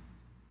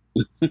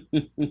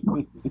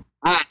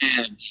 I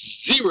have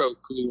zero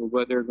clue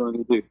what they're going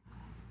to do.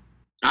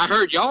 I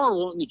heard y'all are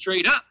wanting to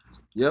trade up.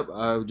 Yep,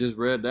 I just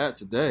read that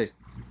today.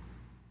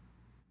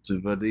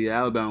 For the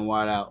Alabama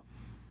wideout.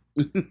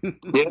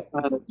 Yeah,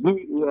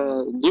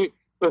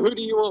 but who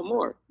do you want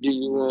more? Do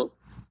you want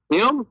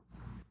him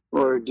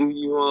or do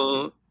you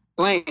want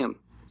Lamb?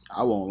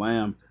 I want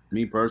Lamb,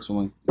 me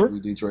personally. If we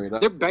do trade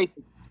up.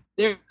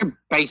 They're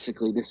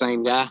basically the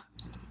same guy.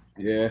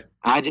 Yeah.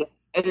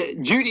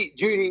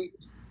 Judy.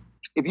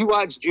 If you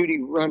watch Judy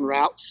run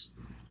routes,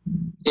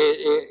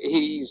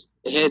 he's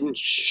head and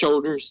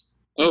shoulders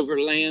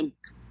over Lamb.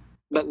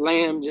 But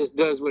Lamb just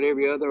does what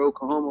every other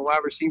Oklahoma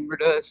wide receiver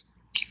does.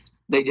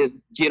 They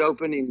just get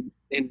open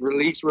and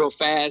release real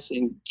fast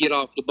and get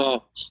off the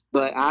ball.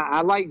 But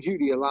I like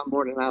Judy a lot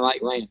more than I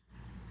like Lamb.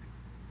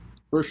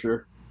 For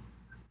sure.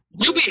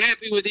 You'll be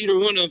happy with either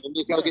one of them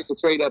if y'all get to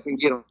trade up and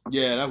get them.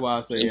 Yeah, that's why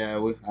I say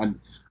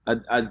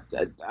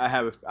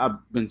I've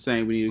been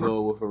saying we need to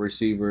go with a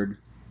receiver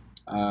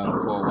for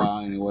a while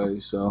anyway.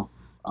 So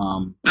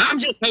I'm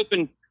just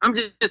hoping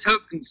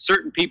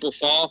certain people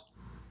fall,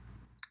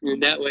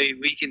 and that way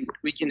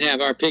we can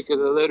have our pick of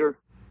the litter,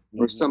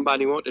 or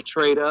somebody want to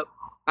trade up.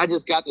 I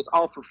just got this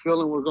awful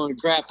feeling we're going to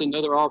draft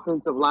another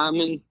offensive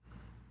lineman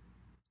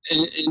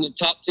in the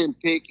top 10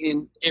 pick,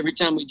 and every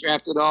time we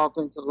drafted an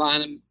offensive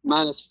lineman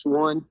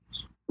 -1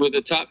 with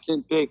a top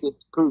 10 pick,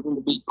 it's proven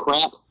to be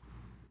crap.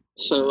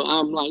 So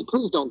I'm like,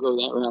 please don't go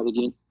that route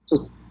again.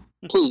 Just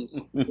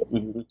please,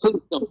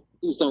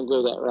 please don't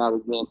go that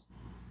route again.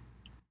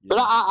 But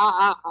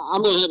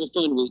I'm gonna have a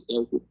fun week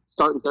though.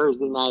 Starting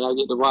Thursday night, I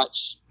get to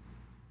watch.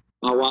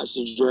 I'll watch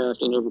the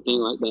draft and everything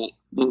like that,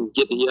 and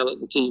get to yell at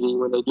the TV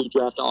when they do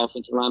draft the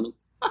offensive linemen.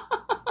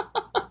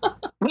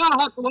 Now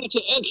I have to watch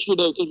it extra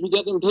though because we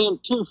got them damn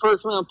 2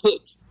 first-round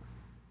picks.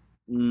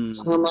 So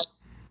I'm like,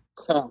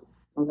 so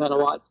I gotta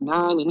watch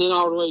 9 and then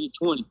all the way to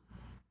 20.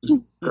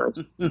 Jesus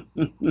Christ.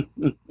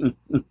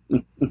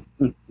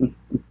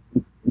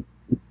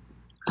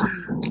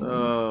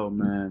 Oh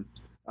man!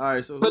 All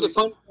right, so But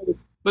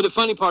the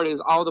funny part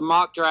is all the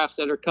mock drafts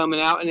that are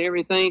coming out and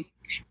everything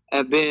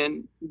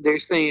they're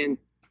saying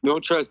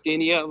don't trust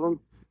any of them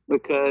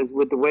because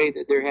with the way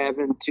that they're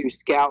having to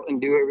scout and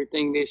do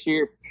everything this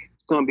year,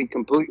 it's going to be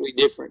completely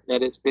different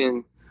than it's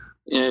been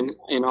in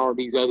all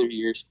these other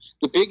years.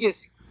 The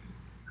biggest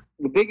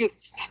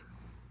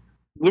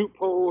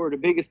loophole or the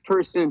biggest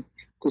person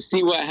to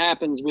see what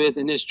happens with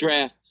in this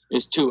draft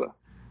is Tua.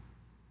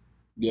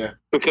 Yeah.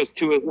 Because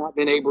Tua's not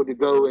been able to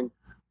go and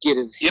get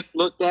his hip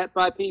looked at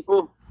by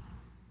people.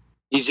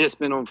 He's just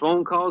been on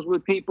phone calls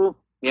with people.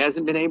 He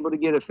hasn't been able to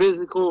get a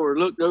physical or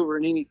looked over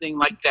and anything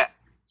like that.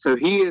 So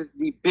he's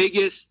the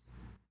biggest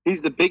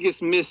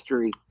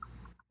mystery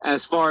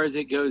as far as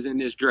it goes in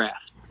this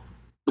draft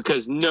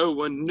because no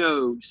one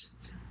knows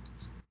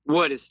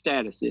what his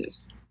status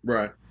is.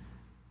 Right.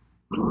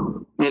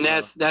 And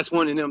that's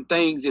one of them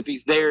things. If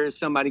he's there, is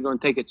somebody going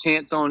to take a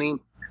chance on him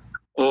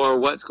or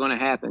what's going to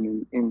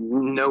happen?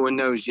 And no one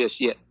knows just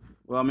yet.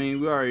 Well, I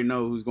mean, we already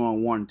know who's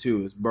going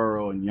 1-2. It's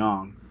Burrow and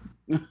Young.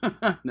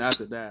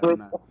 After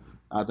that,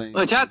 I think.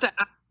 Which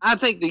I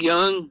think the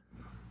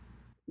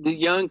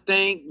young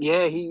thing,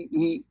 yeah,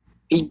 he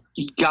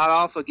got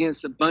off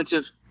against a bunch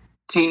of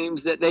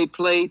teams that they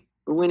played,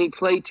 but when he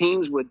played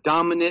teams with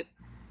dominant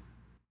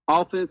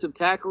offensive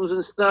tackles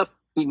and stuff,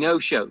 he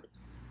no-showed,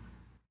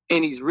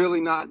 and he's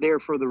really not there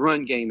for the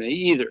run game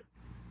either.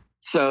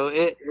 So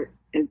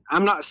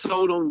I'm not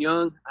sold on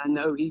Young. I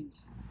know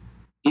he's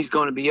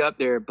going to be up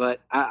there, but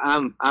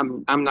I'm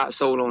not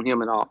sold on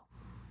him at all.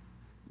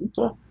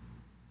 Okay.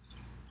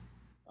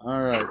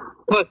 All right.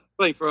 But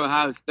play for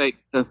Ohio State.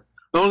 So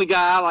the only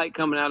guy I like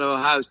coming out of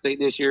Ohio State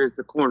this year is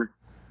the corner.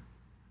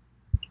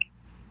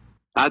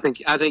 I think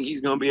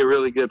he's going to be a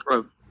really good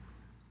pro.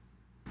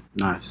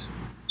 Nice.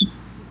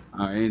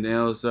 All right. Anything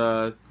else?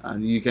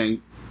 You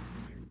can't,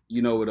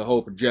 with the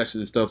whole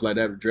projection and stuff like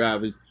that, the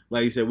drive is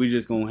like you said. We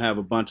just gonna have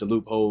a bunch of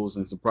loopholes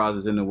and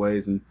surprises in the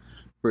ways, and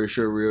pretty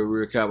sure we'll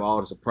recap all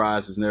the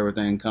surprises and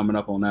everything coming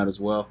up on that as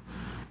well.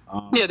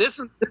 Yeah, this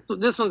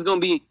one's gonna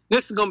be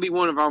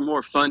one of our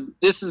more fun.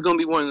 This is gonna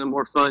be one of the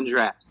more fun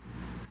drafts,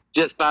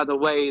 just by the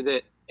way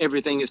that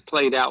everything is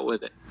played out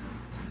with it.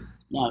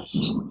 Nice.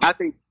 I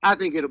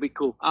think it'll be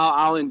cool.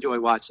 I'll enjoy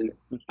watching it.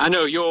 I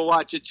know you'll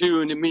watch it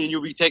too, and then me and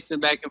you'll be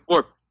texting back and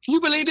forth. Can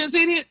you believe this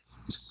idiot?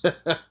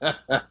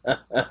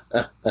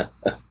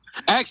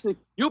 Actually,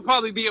 you'll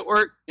probably be at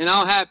work, and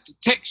I'll have to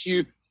text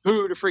you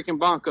who the freaking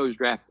Broncos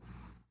drafted.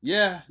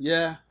 Yeah.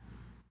 I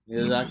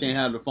can't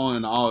have the phone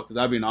in the office because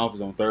I'll be in the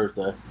office on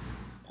Thursday,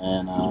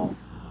 and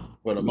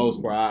for the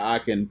most part, I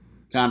can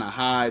kind of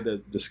hide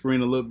the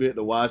screen a little bit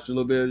to watch a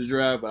little bit of the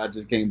draft, but I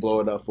just can't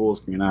blow it up full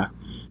screen. I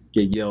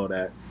get yelled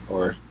at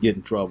or get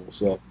in trouble.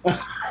 So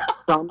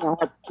I'm gonna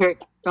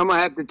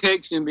have to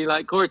text you and be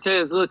like,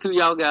 Cortez, look who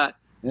y'all got.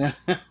 Yep,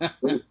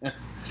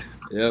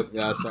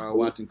 I started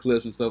watching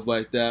clips and stuff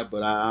like that,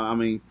 but I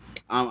mean,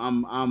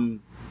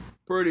 I'm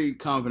pretty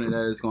confident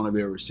that it's going to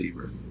be a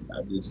receiver.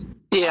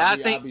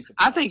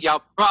 I think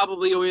y'all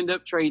probably will end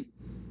up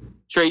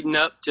trading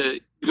up to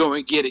go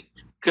and get it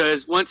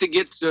because once it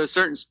gets to a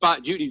certain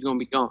spot, Judy's going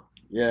to be gone.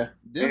 Yeah,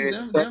 Denver's.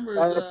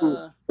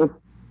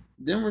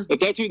 If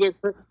that's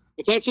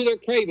who they're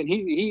craving,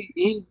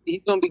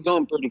 he's going to be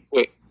gone pretty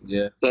quick.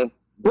 Yeah. So,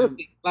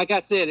 like I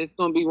said, it's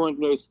going to be one of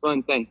those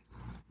fun things.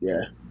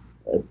 Yeah.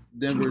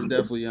 Denver's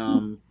definitely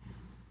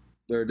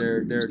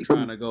they're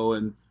trying to go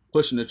and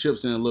pushing the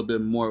chips in a little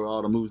bit more with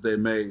all the moves they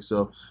made.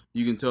 So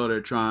you can tell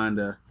they're trying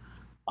to.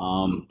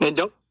 And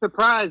don't be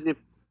surprised if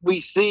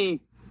we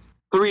see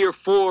 3 or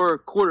 4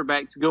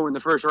 quarterbacks go in the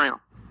first round.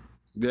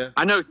 Yeah,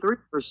 I know 3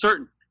 for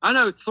certain. I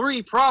know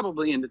 3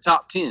 probably in the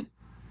top 10.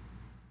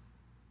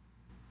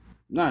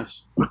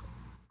 Nice.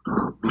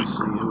 Let's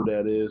see who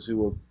that is.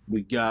 Who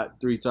we got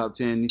 3 top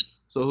 10.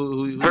 So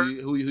who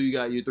you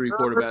got your 3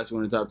 quarterbacks who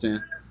in the top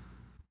 10?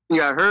 You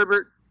got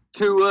Herbert,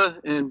 Tua,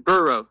 and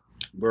Burrow.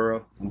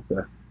 Burrow.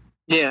 Okay.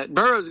 Yeah,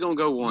 Burrow's gonna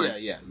go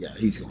 1. Yeah.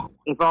 He's going.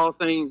 If all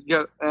things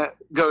go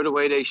the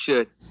way they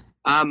should.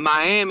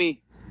 Miami,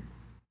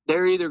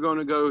 they're either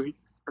gonna go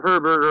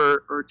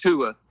Herbert or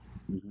Tua,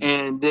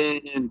 and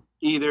then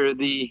either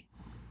the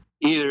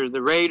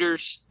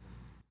Raiders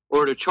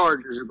or the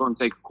Chargers are going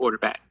to take a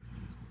quarterback.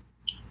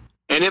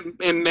 And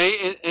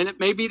it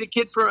may be the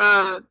kid for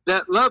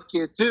that Love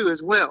kid too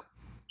as well.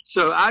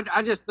 So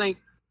I just think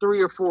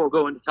 3 or 4 will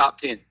go in the top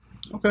 10.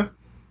 Okay.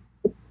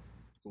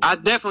 I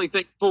definitely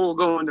think 4 will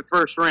go in the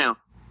first round.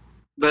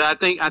 But I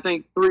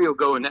think 3 will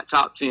go in that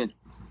top 10.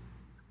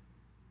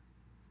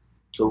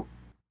 Cool.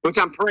 Which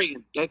I'm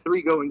praying that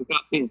 3 go in the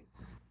top 10.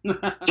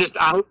 Just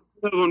I hope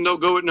some of them don't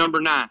go at number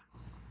 9.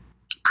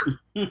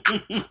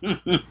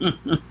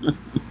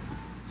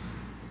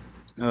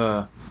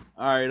 All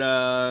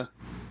right.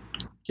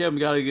 Kevin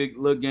got a good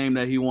little game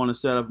that he want to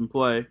set up and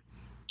play.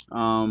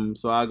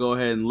 So I'll go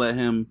ahead and let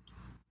him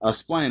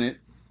explain it,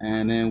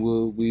 and then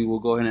we will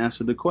go ahead and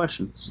answer the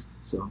questions.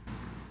 So.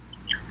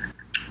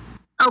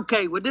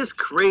 Okay, with this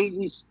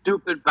crazy,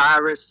 stupid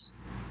virus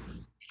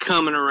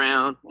coming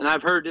around, and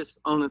I've heard this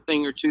on a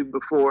thing or two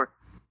before,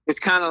 it's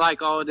kind of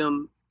like all of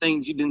them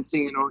things you've been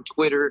seeing on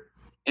Twitter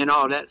and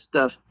all that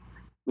stuff.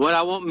 What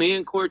I want me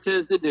and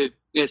Cortez to do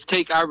is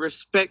take our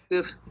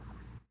respective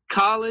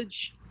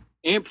college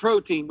and pro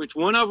team, which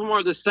one of them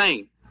are the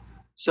same.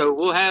 So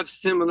we'll have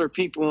similar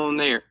people on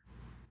there.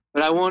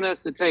 But I want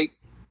us to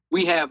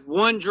we have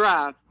one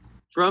drive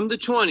from the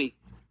 20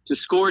 to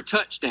score a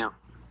touchdown.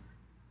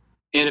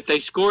 And if they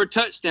score a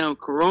touchdown,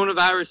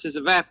 coronavirus is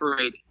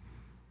evaporated.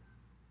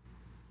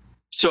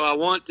 So I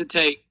want to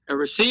take a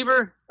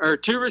receiver or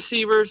 2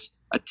 receivers,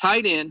 a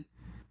tight end,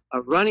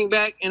 a running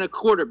back, and a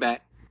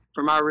quarterback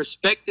from our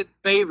respected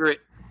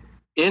favorite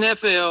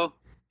NFL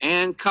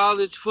and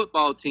college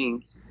football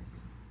teams,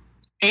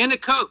 and a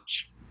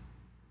coach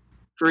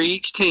for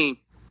each team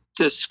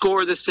to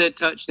score the said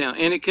touchdown.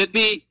 And it could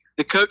be,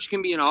 the coach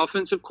can be an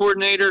offensive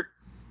coordinator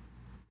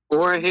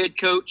or a head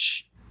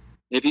coach.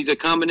 If he's a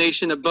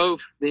combination of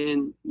both,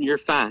 then you're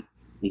fine.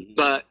 Mm-hmm.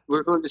 But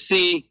we're going to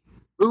see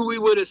who we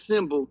would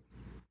assemble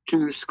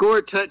to score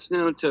a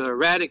touchdown to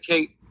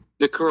eradicate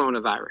the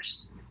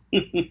coronavirus.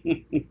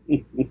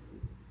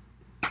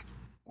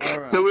 All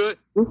right. So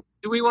do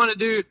we want to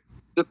do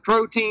the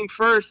pro team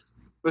first?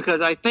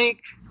 Because I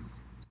think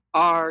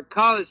our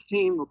college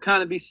team will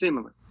kind of be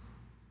similar.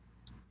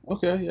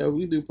 Okay, yeah,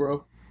 we do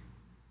pro.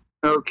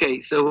 Okay,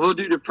 so we'll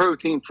do the pro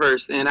team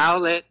first, and I'll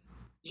let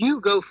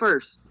you go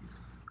first.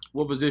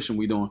 What position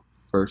we doing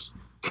first?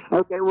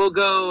 Okay, we'll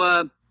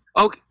go.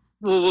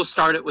 We'll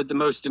start it with the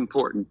most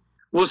important.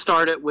 We'll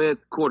start it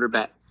with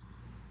quarterback.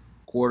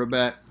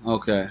 Quarterback.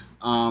 Okay.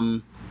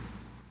 I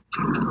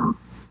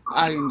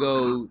can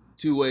go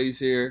 2 ways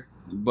here,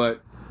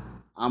 but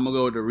I'm gonna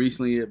go with the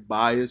recently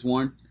biased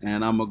one,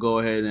 and I'm gonna go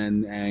ahead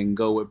and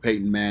go with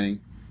Peyton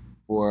Manning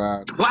for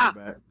our quarterback.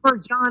 Wow, for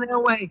John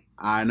Elway.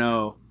 I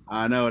know.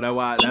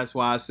 That's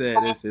why I said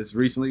it's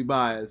recently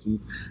biased,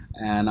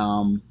 and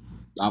I'm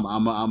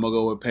gonna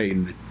go with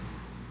Peyton.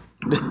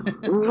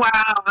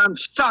 Wow, I'm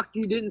shocked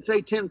you didn't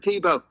say Tim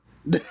Tebow.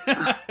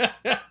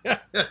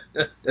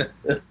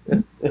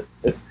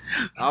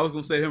 I was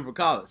gonna say him for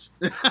college.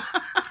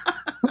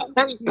 Well,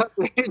 there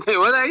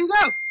you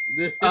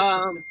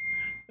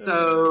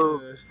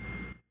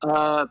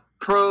go.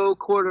 Pro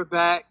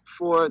quarterback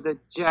for the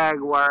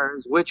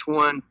Jaguars. Which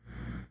one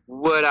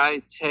would I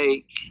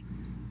take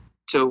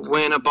to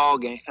win a ball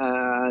game?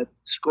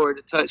 Score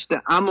the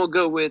touchdown. I'm gonna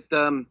go with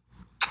the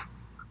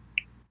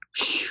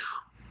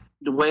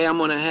way I'm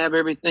gonna have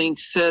everything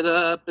set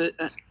up.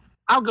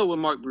 I'll go with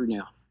Mark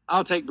Brunell.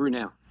 I'll take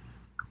Brunell.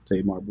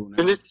 Take Mark Brunell.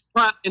 And this is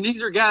prime, and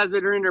these are guys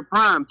that are in their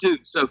prime too.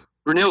 So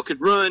Brunell could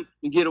run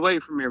and get away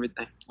from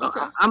everything. Okay.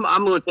 I'm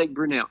going to take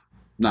Brunell.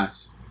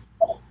 Nice.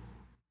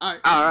 All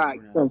right.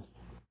 So,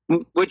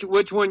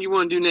 which one you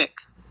want to do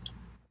next?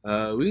 We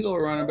can go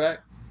running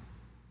back.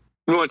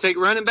 You want to take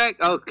running back?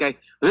 Okay.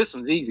 Well, this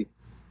one's easy.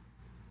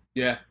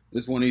 Yeah,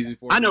 this one easy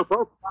for you. I know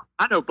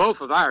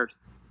both of ours.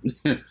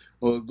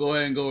 Well, go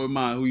ahead and go with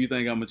mine. Who you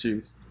think I'm gonna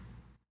choose?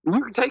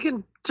 You're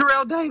taking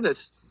Terrell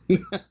Davis.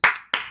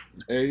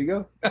 There you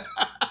go.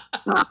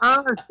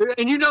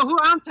 And you know who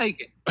I'm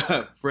taking?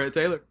 Fred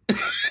Taylor.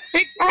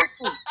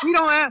 Exactly. We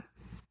don't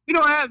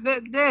have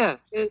that.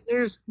 Yeah,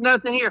 there's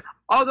nothing here.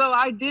 Although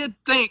I did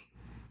think,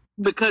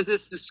 because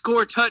it's the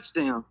score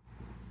touchdown,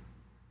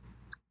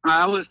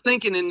 I was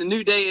thinking in the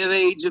new day and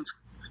age of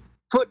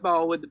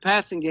football with the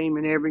passing game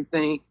and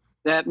everything,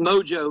 that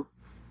Mojo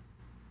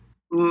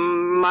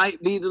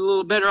might be the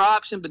little better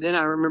option. But then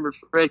I remember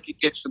Fred could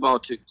catch the ball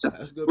too. So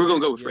That's good. We're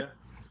going to go with Fred.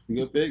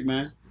 Yeah. Good pick,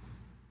 man.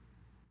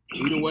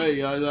 Either way,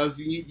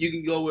 you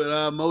can go with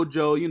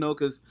Mojo,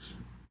 because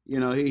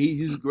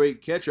he's a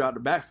great catcher out the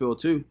backfield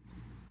too.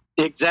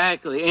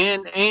 Exactly,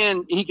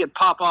 and he could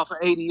pop off an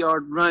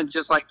 80-yard run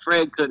just like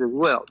Fred could as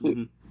well too.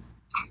 Mm-hmm.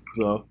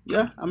 So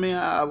yeah, I mean,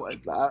 I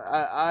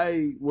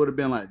would have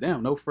been like,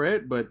 damn, no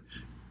Fred, but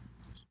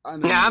I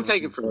know I'm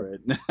taking Fred.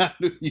 I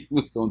knew you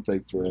was gonna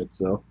take Fred.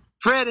 So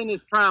Fred in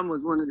his prime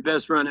was one of the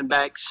best running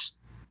backs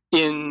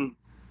in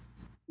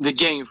the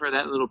game for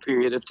that little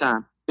period of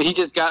time. But he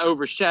just got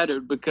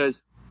overshadowed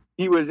because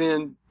he was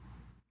in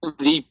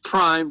the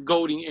prime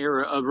golden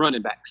era of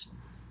running backs.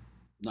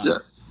 Nice. Yeah.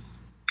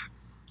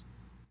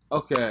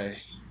 Okay.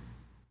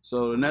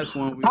 So the next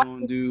one, we're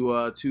going to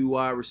do 2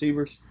 wide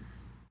receivers?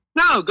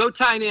 No, go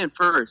tight end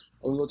first.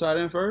 Oh, we go tight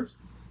end first?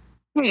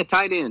 Yeah,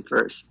 tight end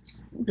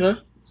first. Okay.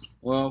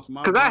 Well,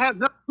 because I have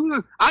no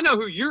clue. I know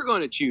who you're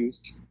going to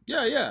choose.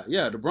 Yeah.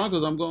 The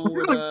Broncos, I'm going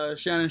with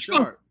Shannon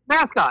Sharp.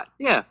 Mascot,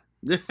 yeah.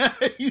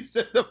 You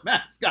said the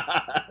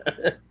mascot.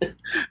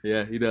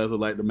 Yeah, he does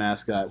look like the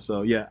mascot.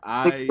 So yeah,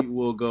 I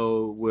will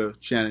go with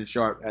Shannon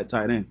Sharpe at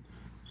tight end.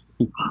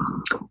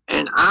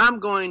 And I'm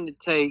going to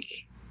take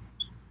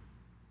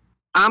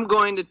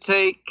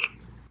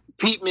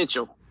Pete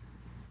Mitchell,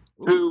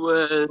 who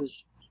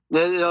was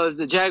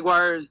the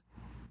Jaguars'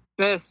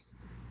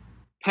 best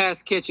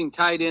pass catching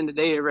tight end that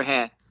they ever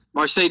had.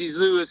 Mercedes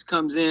Lewis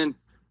comes in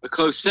a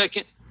close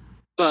second,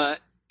 but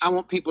I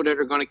want people that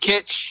are going to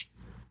catch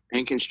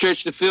and can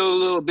stretch the field a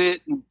little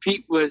bit. And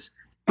Pete,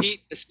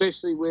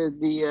 especially with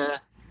the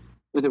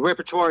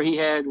repertoire he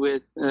had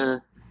with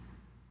Mark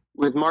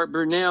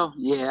Brunell.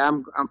 Yeah,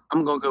 I'm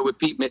going to go with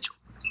Pete Mitchell.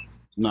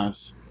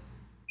 Nice.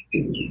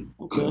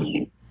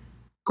 Okay.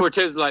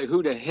 Cortez is like,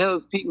 who the hell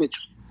is Pete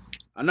Mitchell?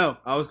 I know.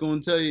 I was going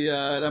to tell you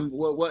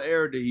what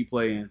era did he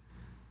play in?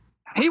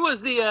 He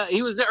was the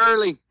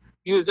early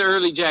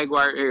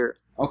Jaguar era.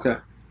 Okay.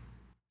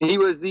 He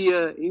was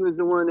the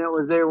one that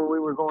was there when we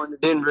were going to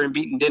Denver and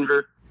beating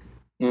Denver.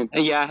 And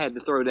yeah, I had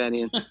to throw that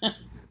in.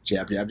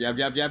 Jab.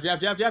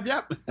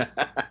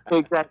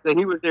 Exactly.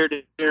 He was there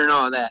during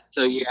all that.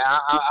 So yeah,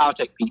 I'll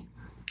take Pete.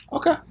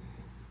 Okay.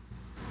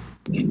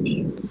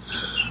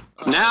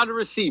 Now the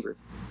receiver.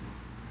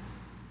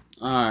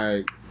 All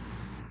right.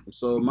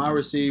 So my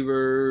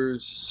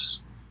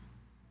receivers,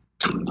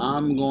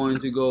 I'm going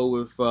to go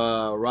with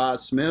Rod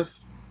Smith.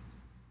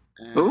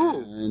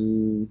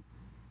 And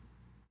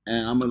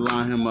I'm gonna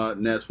line him up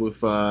next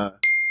with I'm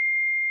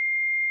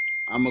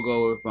gonna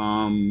go with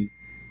I'm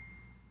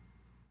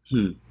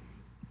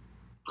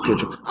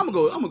gonna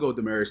go with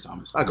Demaryius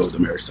Thomas. I go with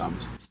Demaryius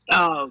Thomas.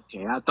 Oh,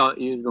 okay. I thought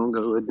you was gonna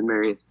go with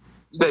Demaryius,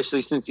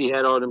 especially since he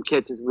had all them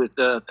catches with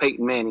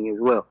Peyton Manning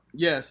as well.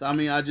 Yes, I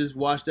mean I just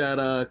watched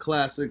that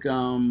classic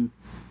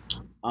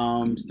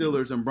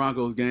Steelers and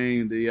Broncos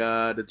game, the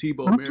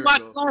Tebow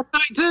miracle. Last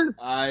night too.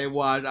 I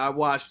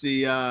watched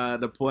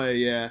the play,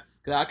 yeah.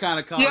 Cause I kind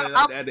of caught it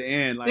at the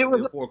end, like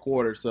the fourth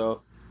quarter.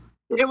 So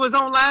it was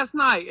on last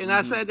night, and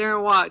I sat there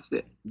and watched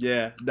it.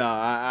 Yeah, no,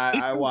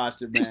 I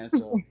watched it, man.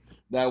 So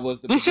that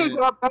was the. This should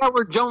go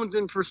Howard Jones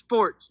in for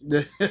sports.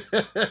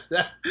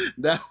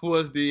 that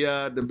was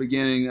the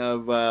beginning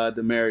of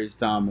Demaryius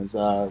Thomas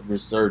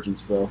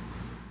resurgence. So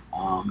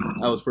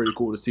that was pretty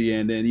cool to see,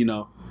 and then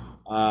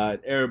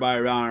everybody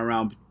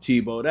around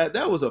Tebow.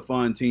 That was a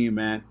fun team,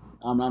 man.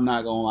 I'm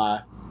not gonna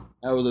lie.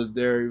 That was a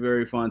very,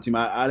 very fun team.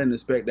 I didn't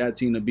expect that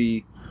team to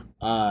be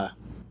that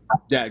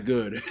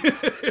good,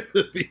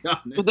 to be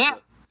honest.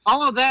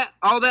 All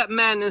that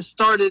madness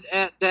started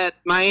at that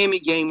Miami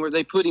game where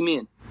they put him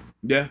in.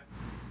 Yeah.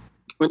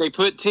 When they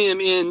put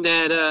Tim in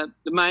that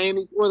the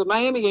Miami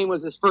game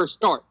was his first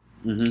start.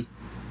 Mm-hmm.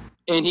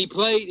 And he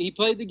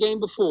played the game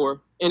before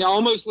and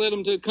almost led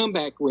him to a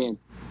comeback win.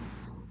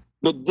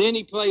 But then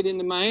he played in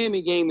the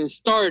Miami game and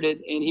started,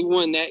 and he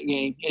won that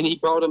game, and he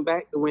brought him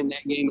back to win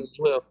that game as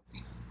well.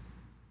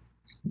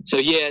 So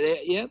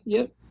yeah,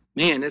 yep.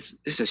 Man,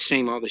 it's a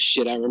shame all the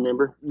shit I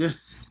remember.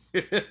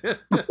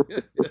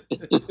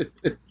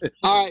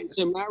 All right,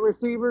 so my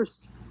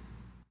receivers.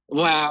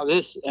 Wow,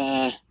 this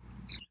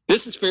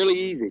is fairly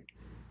easy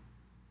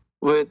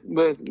with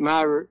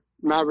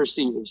my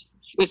receivers.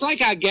 It's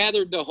like I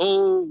gathered the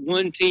whole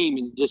one team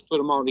and just put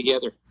them all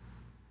together.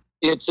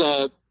 It's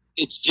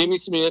Jimmy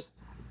Smith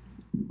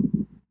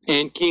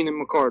and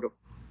Keenan McCardle.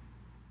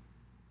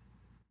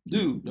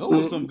 Dude, those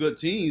were some good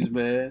teams,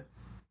 man.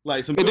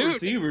 Like some good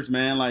receivers,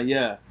 man. Like,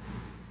 yeah.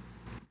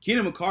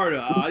 Keenan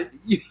McCardle,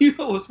 you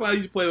know what's funny? I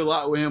used to play a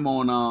lot with him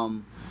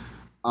on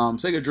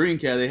Sega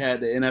Dreamcast. They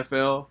had the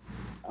NFL.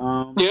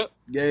 Yep.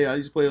 Yeah, I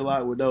used to play a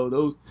lot with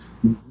those.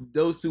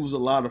 Those two was a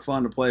lot of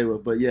fun to play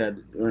with. But yeah,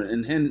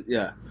 and him,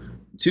 yeah,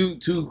 two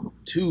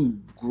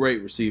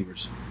great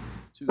receivers.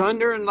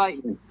 Thunder and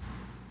lightning.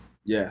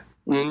 Yeah.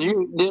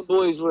 And them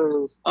boys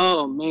was,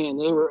 oh man,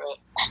 they were.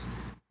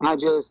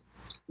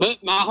 But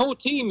my whole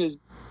team is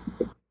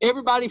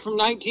everybody from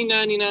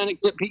 1999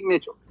 except Pete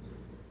Mitchell.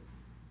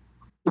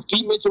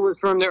 Pete Mitchell was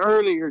from the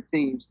earlier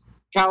teams.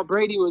 Kyle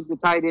Brady was the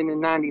tight end in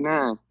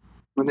 '99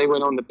 when they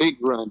went on the big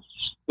run.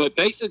 But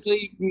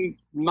basically,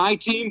 my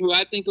team, who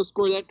I think will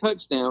score that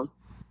touchdown,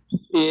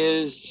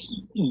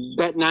 is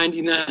that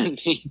 '99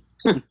 team.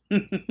 They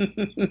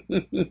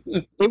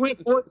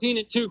went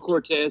 14-2,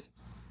 Cortez.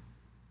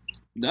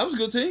 That was a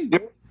good team.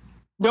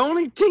 The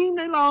only team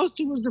they lost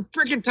to was the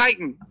freaking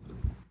Titans.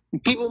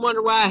 People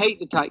wonder why I hate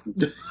the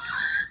Titans.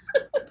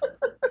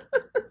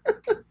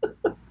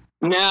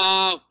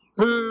 Now,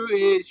 who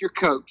is your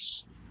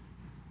coach?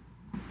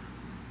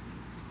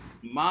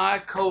 My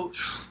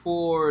coach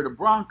for the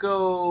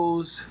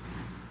Broncos.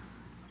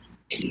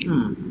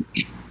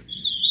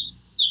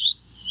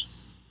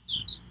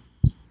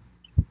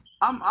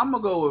 I'm gonna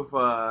go with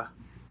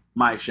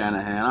Mike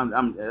Shanahan.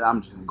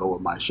 I'm just gonna go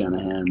with Mike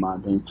Shanahan in my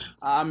opinion.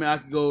 I mean, I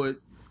could go with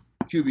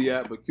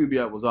Kubiak, but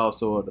Kubiak was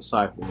also a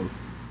disciple of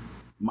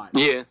Mike.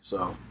 Yeah.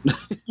 So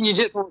you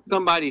just want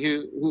somebody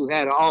who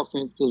had an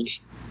offensive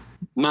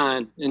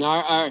mind, and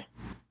our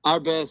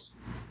best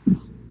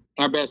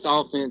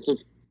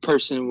offensive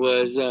person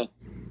was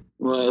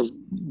was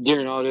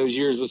during all those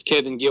years was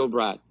Kevin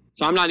Gilbride.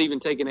 So I'm not even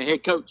taking a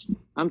head coach.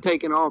 I'm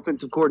taking an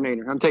offensive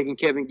coordinator. I'm taking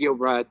Kevin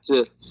Gilbride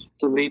to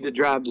lead the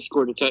drive to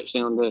score the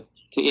touchdown to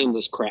end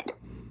this crap.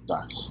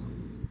 Nice.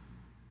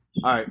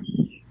 All right.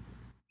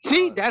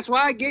 See, that's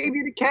why I gave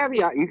you the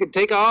caveat. You could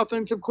take an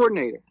offensive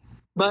coordinator.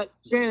 But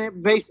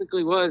Shanahan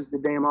basically was the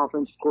damn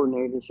offensive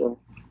coordinator. So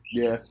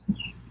Yeah.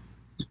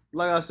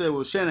 Like I said,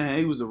 with Shanahan,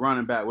 he was a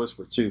running back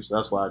whisperer too. So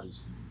that's why I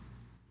just.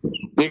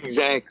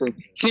 Exactly.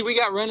 See, we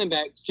got running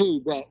backs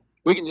too that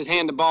we can just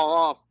hand the ball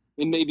off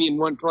and maybe in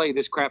one play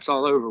this crap's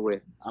all over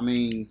with. I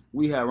mean,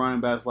 we had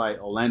running backs like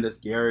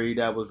Olandis Gary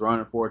that was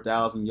running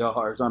 4,000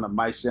 yards on a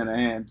Mike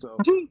Shanahan. So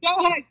Dude,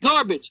 y'all had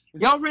garbage.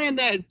 Y'all ran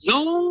that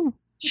zone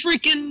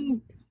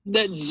freaking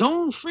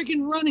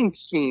running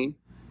scheme,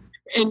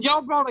 and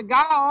y'all brought a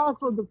guy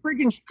off of the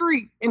freaking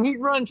street and he'd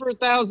run for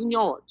 1,000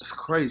 yards. it's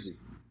crazy.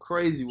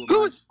 Crazy. Who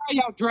was the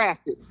guy y'all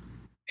drafted?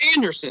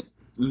 Anderson.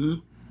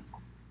 Mm-hmm.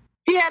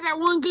 He had that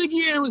one good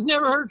year and was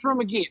never heard from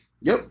again.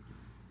 Yep.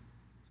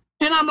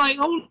 And I'm like,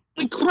 holy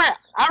crap.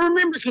 I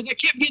remember because I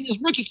kept getting his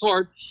rookie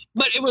card,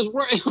 but it was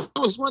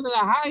one of the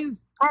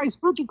highest priced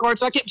rookie cards,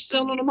 so I kept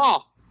selling them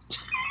off.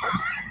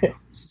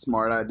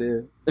 Smart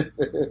idea.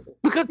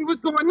 Because he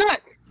was going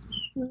nuts.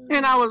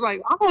 And I was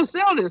like, I'm going to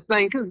sell this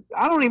thing because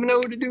I don't even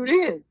know who the dude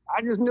is.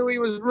 I just knew he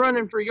was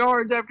running for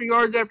yards after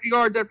yards after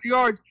yards after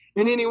yards,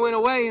 and then he went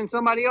away and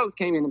somebody else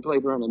came in and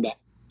played running back.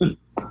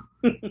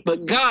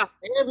 But God,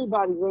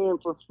 everybody ran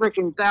for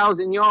freaking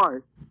 1,000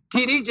 yards.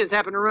 TD just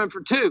happened to run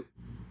for 2.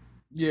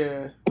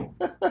 Yeah.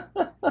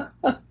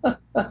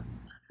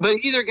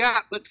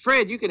 But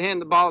Fred, you could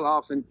hand the ball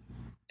off and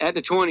at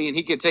the 20 and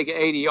he could take it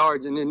 80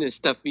 yards and then this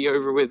stuff be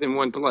over with in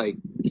one play.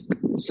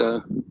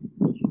 So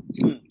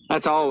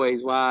that's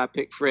always why I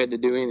pick Fred to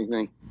do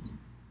anything.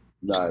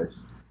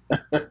 Nice.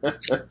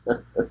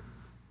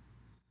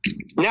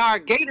 Now our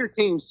Gator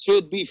teams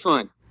should be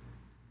fun.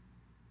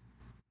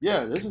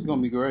 Yeah, this is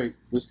gonna be great.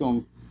 This is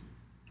gonna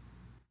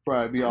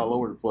probably be all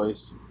over the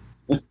place.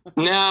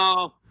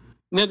 Now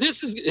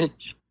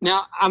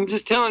I'm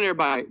just telling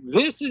everybody,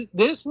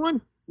 this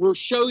one will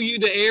show you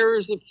the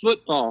errors of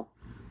football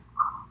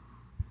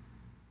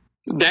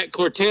that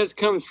Cortez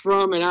comes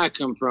from and I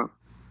come from.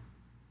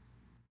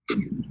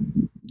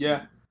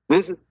 Yeah.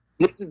 This is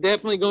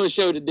definitely going to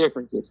show the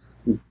differences.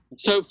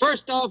 So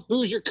first off,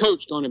 who's your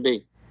coach going to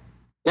be?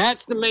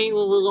 That's the main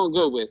one we're going to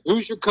go with.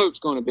 Who's your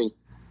coach going to be?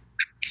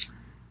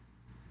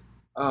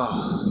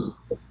 Oh.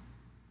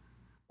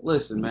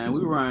 Listen, man,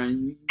 we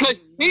run.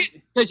 Because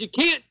you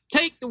can't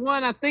take the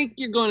one I think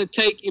you're going to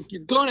take if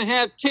you're going to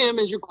have Tim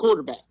as your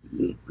quarterback.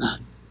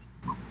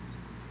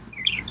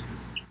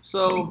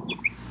 So,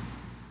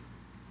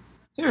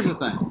 here's the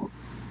thing.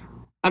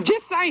 I'm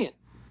just saying.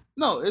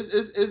 No, it's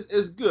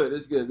good.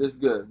 It's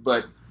good.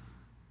 But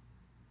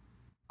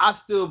I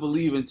still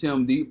believe in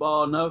Tim deep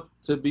ball enough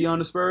to be on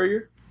the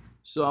Spurrier.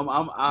 So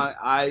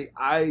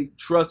I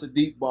trust the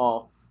deep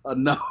ball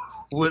enough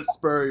with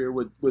Spurrier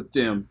with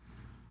Tim.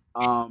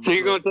 So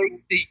you're going to take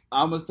Steve.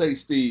 I'm gonna take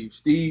Steve.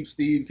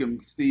 Steve can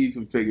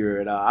figure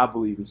it out. I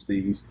believe in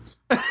Steve.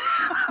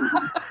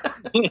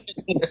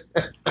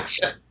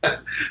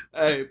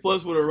 Hey,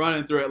 plus with a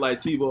running threat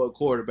like Tebow at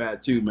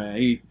quarterback too, man.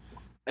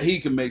 He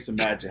can make some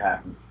magic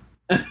happen.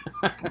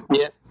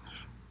 Yeah.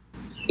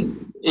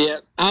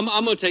 I'm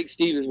gonna take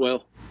Steve as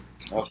well.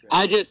 Okay.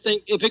 I just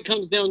think if it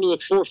comes down to a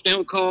 4th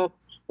down call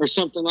or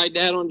something like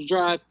that on the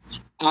drive,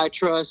 I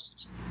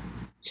trust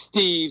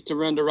Steve to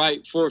run the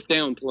right 4th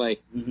down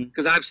play.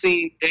 Because I've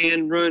seen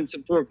Dan run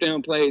some 4th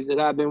down plays that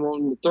I've been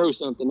wanting to throw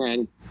something at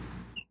him.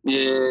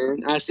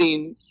 And I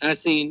seen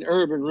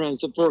Urban run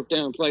some 4th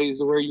down plays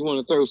to where you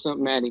want to throw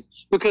something at him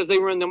because they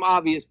run them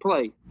obvious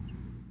plays.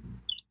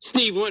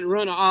 Steve wouldn't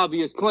run an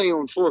obvious play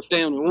on 4th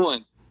down and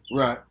 1.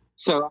 Right.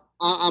 So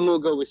I'm gonna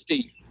go with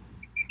Steve.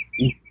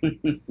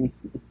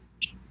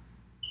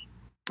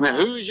 Now,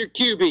 who is your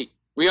QB?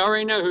 We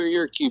already know who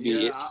your QB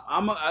is.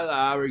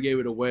 I already gave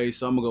it away,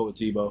 so I'm gonna go with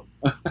Tebow.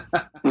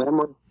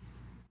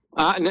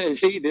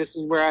 See, this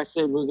is where I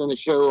said we're gonna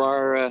show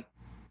our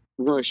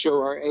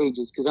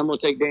ages because I'm gonna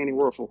take Danny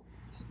Werfel.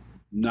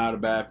 Not a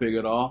bad pick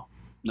at all.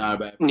 Not a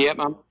bad pick. Yep,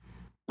 I'm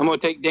gonna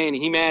take Danny.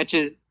 He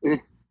matches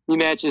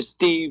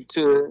Steve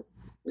to.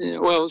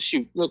 Well,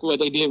 shoot, look what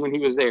they did when he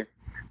was there.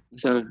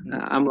 So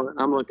I'm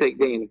gonna take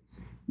Danny.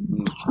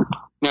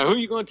 Now, who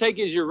you gonna take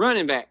as your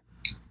running back?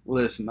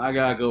 Listen, I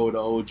gotta go with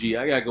the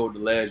OG. I gotta go with the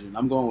legend.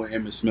 I'm going with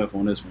Emmitt Smith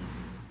on this one.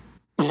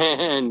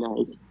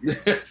 Nice.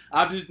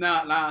 I'm just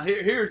now.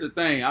 Here's the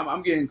thing.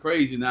 I'm getting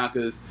crazy now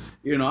because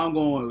I'm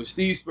going with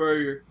Steve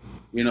Spurrier,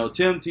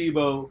 Tim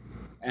Tebow,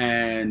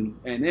 and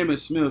Emmitt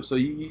Smith. So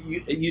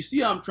you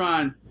see, I'm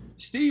trying.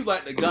 Steve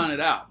like to gun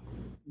it out,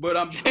 but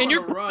I'm doing and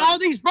you're run. all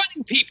these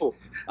running people.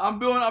 I'm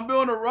building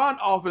a run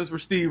offense for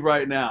Steve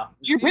right now.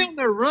 You're building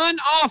a run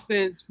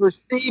offense for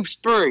Steve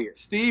Spurrier.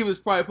 Steve is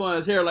probably pulling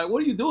his hair like,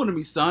 "What are you doing to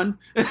me, son?"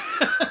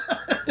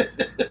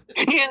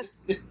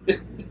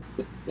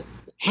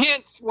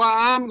 Hence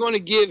why I'm going to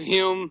give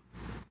him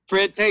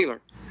Fred Taylor.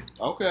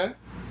 Okay.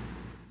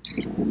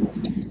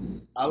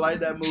 I like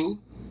that move.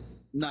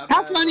 Not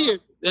How bad funny at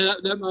is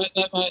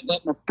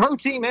that my pro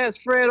team has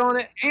Fred on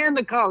it, and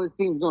the college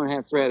team's going to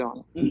have Fred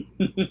on it.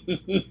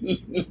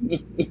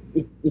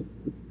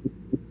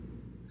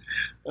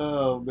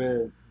 Oh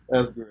man,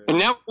 that's great. And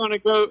now we're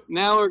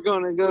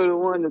going to go to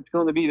one that's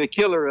going to be the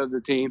killer of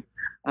the team,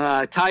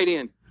 tight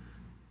end.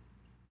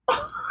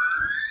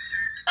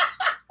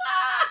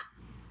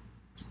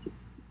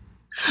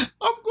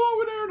 I'm going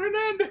with Aaron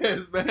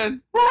Hernandez,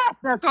 man.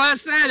 That's why I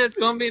said it's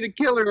going to be the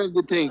killer of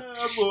the team.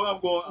 I'm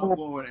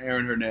going with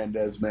Aaron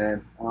Hernandez,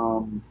 man.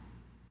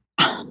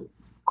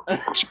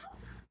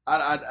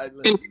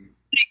 Listen.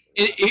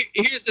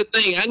 Here's the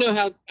thing. I know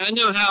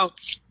how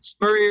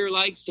Spurrier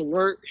likes to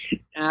work.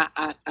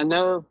 I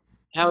know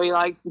how he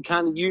likes to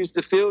kind of use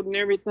the field and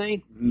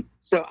everything. Mm-hmm.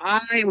 So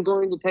I am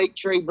going to take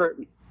Trey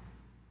Burton.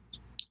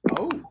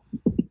 Oh,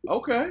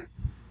 okay.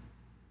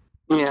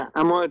 Yeah,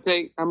 I'm gonna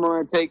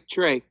take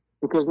Trey,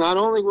 because not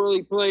only will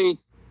he play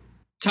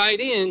tight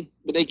end,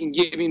 but they can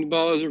give him the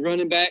ball as a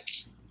running back,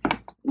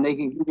 and they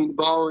can give him the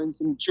ball in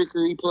some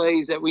trickery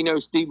plays that we know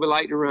Steve would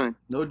like to run.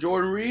 No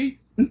Jordan Reed?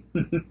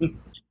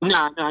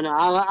 No.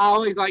 I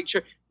always like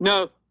Trey.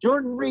 No,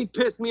 Jordan Reed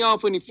pissed me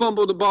off when he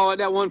fumbled the ball at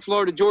that one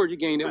Florida Georgia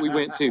game that we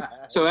went to.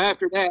 So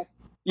after that,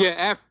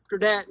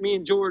 me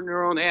and Jordan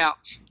are on the out.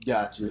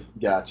 Gotcha.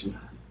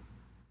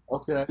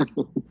 Okay.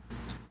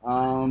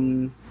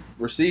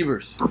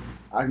 Receivers.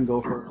 I can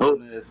go first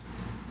on this.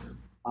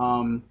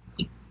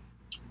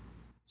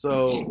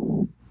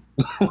 So,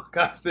 like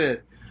I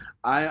said,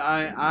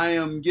 I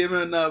am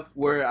giving enough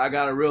where I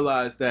got to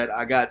realize that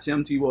I got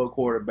Tim Tebow at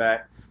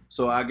quarterback,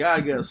 so I got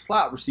to get a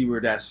slot receiver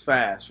that's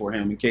fast for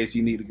him in case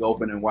he need to go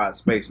open in wide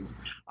spaces.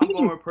 I'm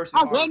going with Percy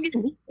Harvin. I wonder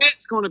who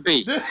that's going to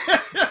be.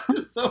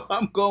 So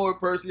I'm going with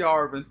Percy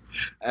Harvin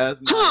as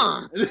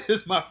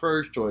my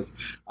first choice.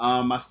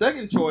 My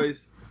second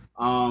choice,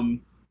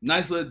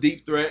 nice little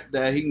deep threat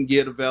that he can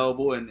get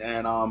available, and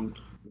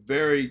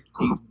very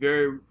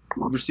good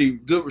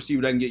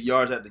receiver that can get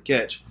yards at the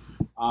catch.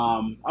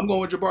 I'm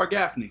going with Jabbar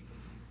Gaffney.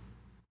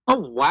 Oh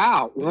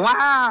wow!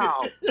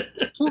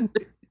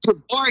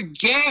 Jabbar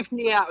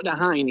Gaffney out the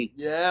hiney.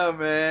 Yeah,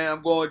 man,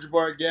 I'm going with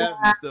Jabbar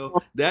Gaffney.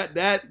 So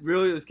that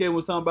really is came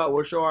with something about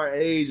we'll show our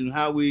age and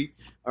how we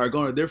are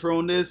going to differ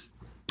on this.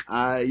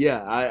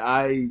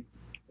 I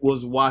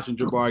was watching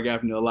Jabbar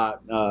Gaffney a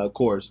lot, of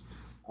course,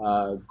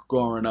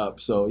 growing up.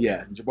 So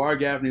yeah, Jabbar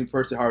Gaffney and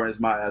Percy Harvin as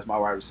my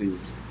wide receivers.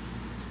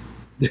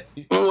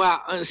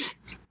 Wow.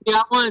 Yeah,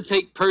 I want to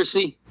take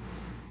Percy,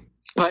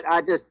 but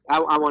I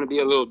want to be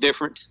a little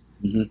different.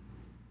 Mm-hmm.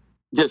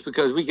 Just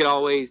because we could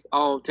always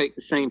all take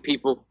the same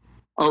people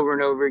over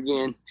and over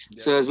again.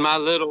 Yeah. So as my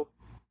little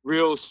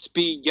real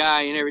speed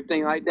guy and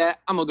everything like that,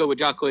 I'm gonna go with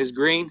Jacquez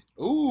Green.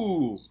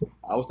 Ooh,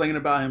 I was thinking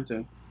about him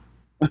too.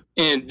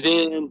 and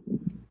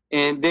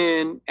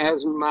then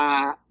as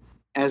my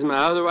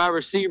other wide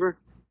receiver,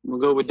 I'm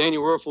gonna go with Danny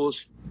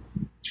Werfel's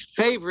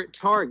favorite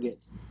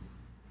target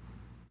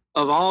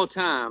of all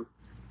time,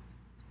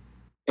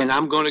 and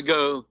I'm gonna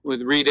go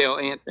with Reidel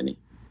Anthony.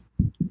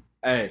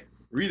 Hey,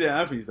 Reidel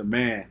Anthony's the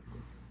man.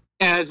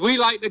 As we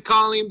like to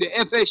call him, the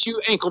FSU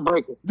ankle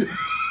breaker.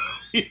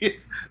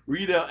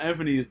 Reidel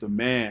Anthony is the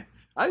man.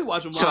 I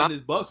watch him on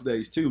his Bucks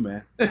days too,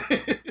 man.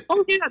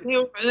 Oh yeah,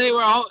 they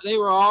were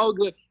all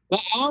good.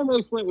 But I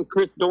almost went with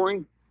Chris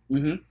Doering,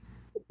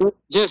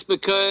 just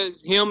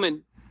because him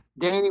and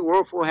Danny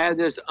Werfel had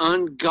this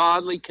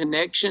ungodly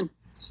connection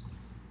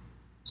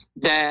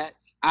that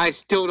I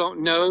still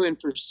don't know. And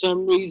for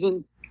some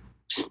reason,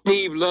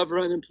 Steve loved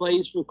running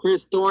plays for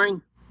Chris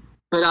Doering,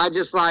 but I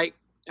just like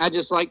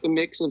the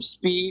mix of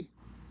speed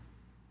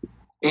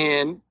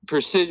and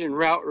precision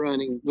route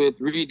running with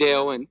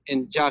Reidel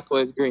and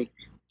Jacquez Green.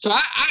 So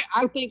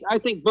I think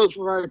both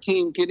of our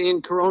team could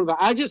end coronavirus.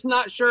 I'm just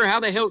not sure how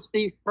the hell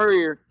Steve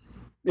Spurrier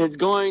is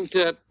going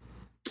to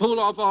pull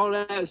off all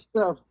that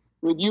stuff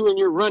with you and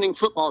your running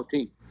football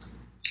team.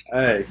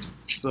 Hey,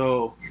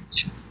 so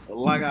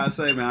like I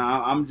say, man,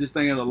 I'm just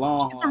thinking of the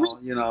long haul,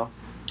 you know.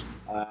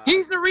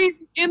 He's the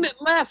reason Emmett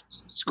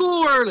left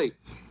school early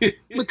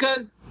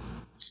because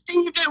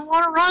Steve didn't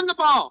want to run the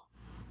ball.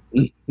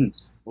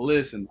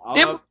 Listen,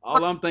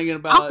 all I'm thinking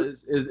about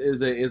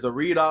is a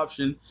read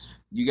option.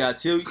 You got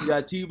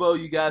Tebow,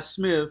 you got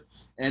Smith,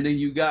 and then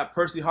you got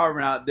Percy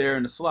Harvin out there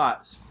in the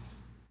slots.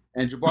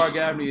 And Jabbar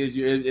Gaffney is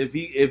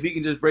if he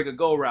can just break a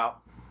go route,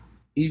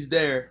 he's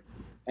there.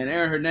 And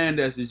Aaron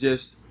Hernandez is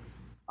just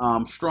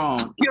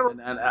strong.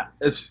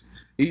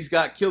 He's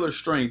got killer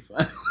strength.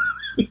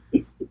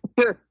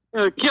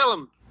 Kill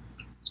him.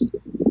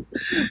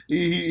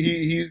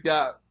 He's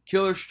got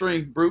killer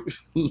strength, brute.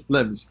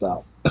 Let me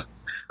stop.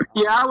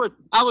 Yeah,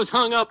 I was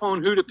hung up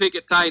on who to pick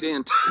at tight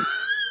end.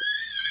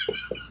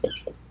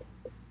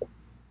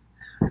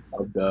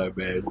 I'm done,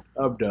 man.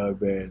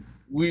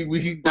 We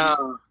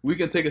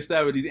can take a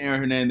stab at these Aaron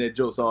Hernandez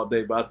jokes all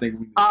day, but I think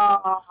we.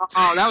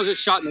 That was a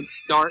shot in the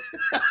dark.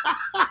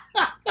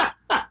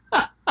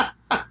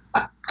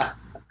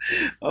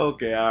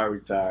 Okay, I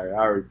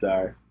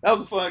retire. That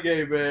was a fun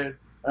game, man.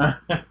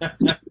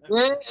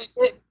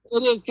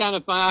 It is kind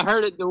of fun. I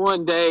heard it the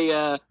one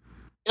day.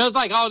 It was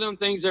like all them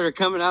things that are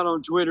coming out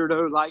on Twitter,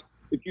 though. Like,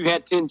 if you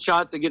had 10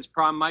 shots against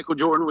prime Michael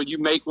Jordan, would you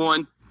make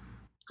one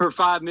for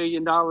 $5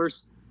 million?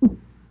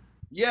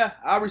 Yeah,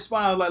 I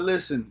respond. I was like,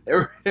 listen,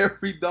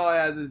 every dog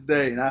has his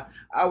day. And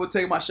I would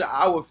take my shot.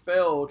 I would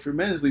fail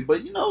tremendously.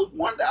 But,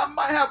 one day I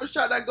might have a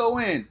shot that go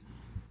in.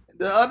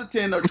 The other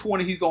 10 or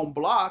 20 he's going to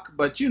block.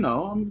 But, You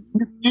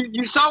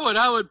saw what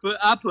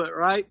I put,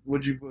 right?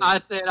 What'd you put? I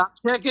said, I'm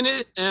checking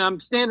it, and I'm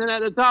standing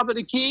at the top of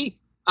the key.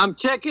 I'm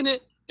checking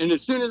it, and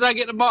as soon as I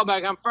get the ball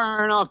back, I'm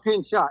firing off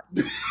 10 shots.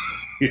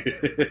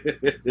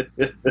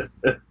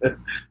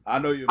 I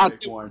know you'll make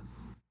one.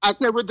 I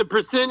said, with the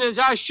percentage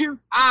I shoot,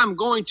 I'm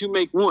going to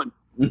make one.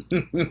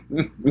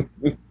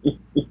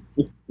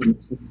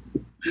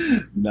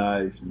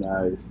 Nice.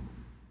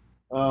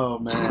 Oh,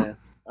 man.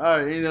 All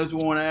right, anything else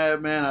we want to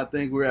add, man? I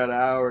think we're at an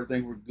hour. I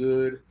think we're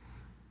good.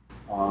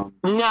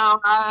 No,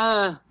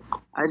 I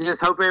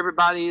just hope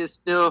everybody is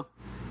still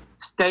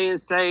staying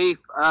safe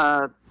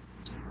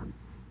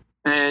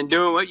and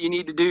doing what you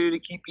need to do to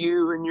keep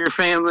you and your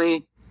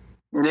family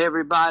and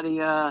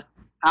everybody out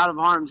of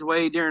harm's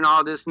way during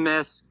all this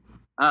mess.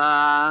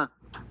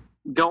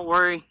 Don't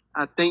worry.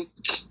 I think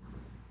it's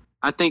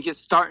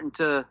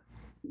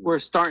we're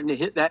starting to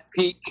hit that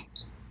peak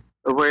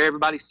of where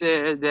everybody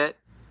said that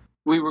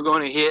we were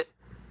going to hit,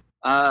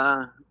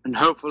 and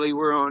hopefully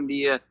we're on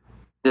the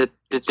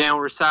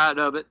downward side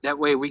of it. That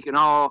way we can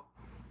all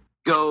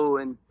go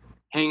and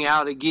hang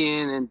out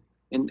again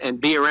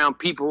and be around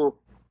people.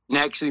 And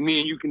actually, me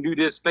and you can do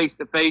this face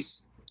to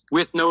face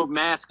with no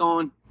mask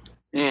on,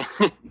 and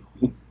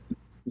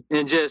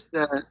and just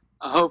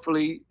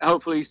hopefully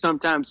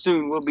sometime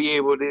soon we'll be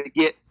able to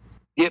get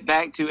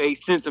back to a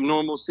sense of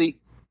normalcy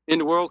in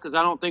the world, because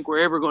I don't think we're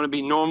ever going to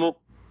be normal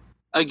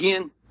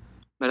again,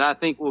 but I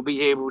think we'll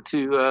be able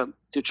to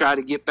try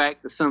to get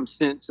back to some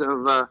sense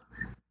of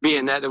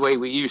being that the way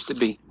we used to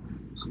be.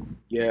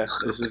 Yeah,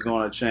 this is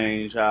going to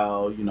change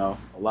how,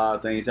 a lot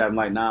of things happen,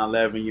 like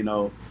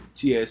 9/11,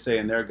 TSA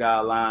and their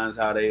guidelines,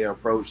 how they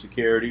approach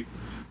security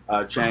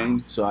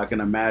change. So I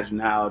can imagine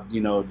how,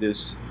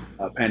 this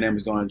pandemic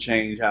is going to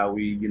change how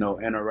we,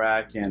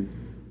 interact and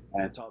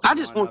talk to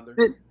one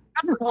another.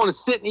 I just want to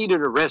sit and eat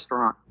at a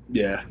restaurant.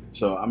 Yeah.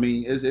 So, I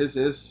mean,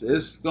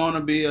 it's going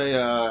to be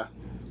a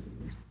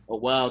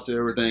while till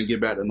everything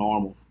get back to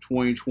normal.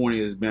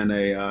 2020 has been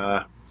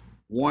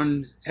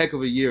one heck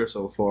of a year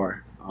so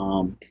far.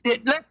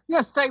 Let's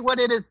just say what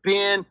it has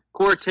been,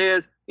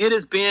 Cortez. It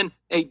has been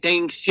a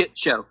dang shit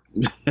show.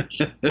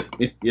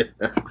 Yeah.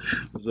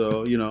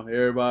 So,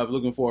 everybody's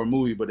looking for a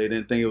movie, but they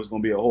didn't think it was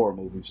going to be a horror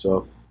movie.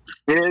 So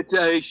it's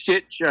a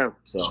shit show.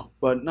 So,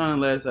 but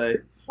nonetheless,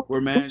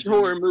 we're managing.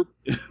 Horror movie.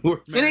 It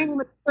ain't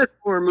even a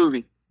horror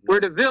movie where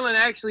the villain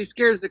actually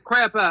scares the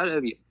crap out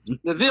of you.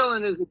 The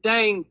villain is a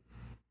dang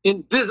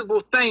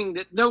invisible thing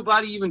that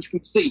nobody even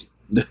can see.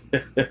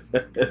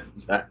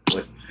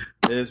 Exactly.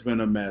 It's been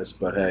a mess,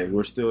 but hey,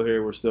 we're still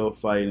here. We're still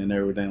fighting and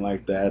everything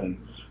like that. And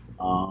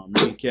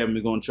me and Kevin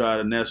are going to try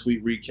to next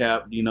week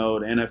recap, the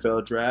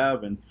NFL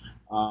draft and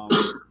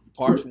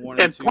parts 1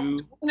 and 2.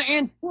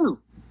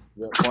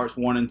 Yeah, parts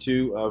 1 and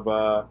 2 of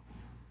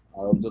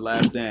The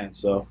Last Dance.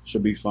 So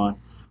should be fun.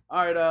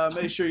 All right,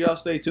 make sure y'all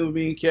stay tuned with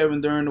me and Kevin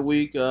during the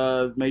week.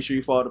 Make sure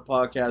you follow the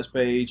podcast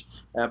page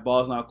at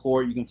Balls Not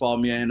Court. You can follow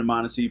me at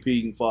CP.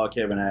 You can follow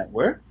Kevin at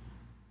where?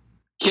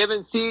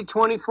 Kevin C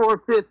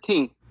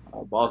 2415.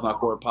 Balls Not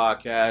Court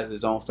podcast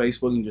is on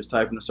Facebook. You can just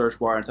type in the search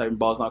bar and type in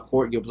Balls Not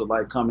Court. Give us a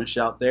like, comment,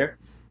 shout there.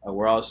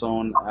 We're also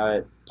on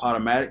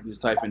Podomatic.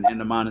 Just type in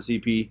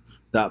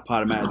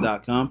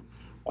CP.podomatic.com.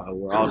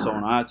 We're also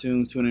on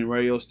iTunes, TuneIn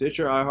Radio,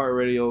 Stitcher,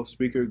 iHeartRadio,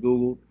 Speaker,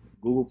 Google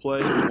Play,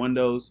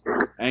 Windows,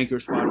 Anchor,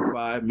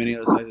 Spotify, many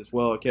other sites as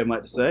well. Kevin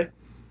like to say.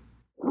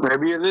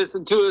 Maybe you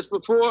listened to us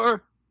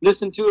before.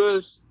 Listen to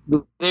us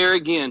there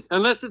again.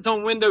 Unless it's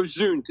on Windows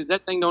Zoom, because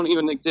that thing don't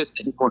even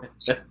exist anymore.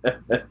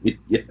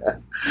 Yeah.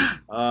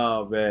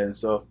 Oh, man.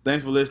 So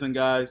thanks for listening,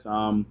 guys.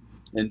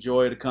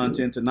 Enjoy the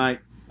content tonight.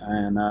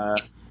 And,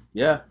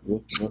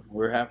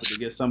 we're happy to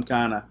get some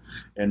kind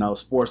of,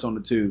 sports on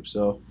the tube.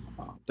 So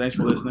thanks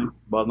for listening.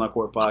 Balls Not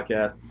Court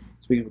podcast.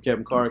 Speaking for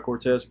Kevin Carter,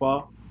 Cortez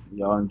Paul.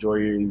 Y'all enjoy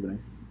your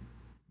evening.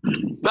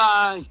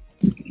 Bye.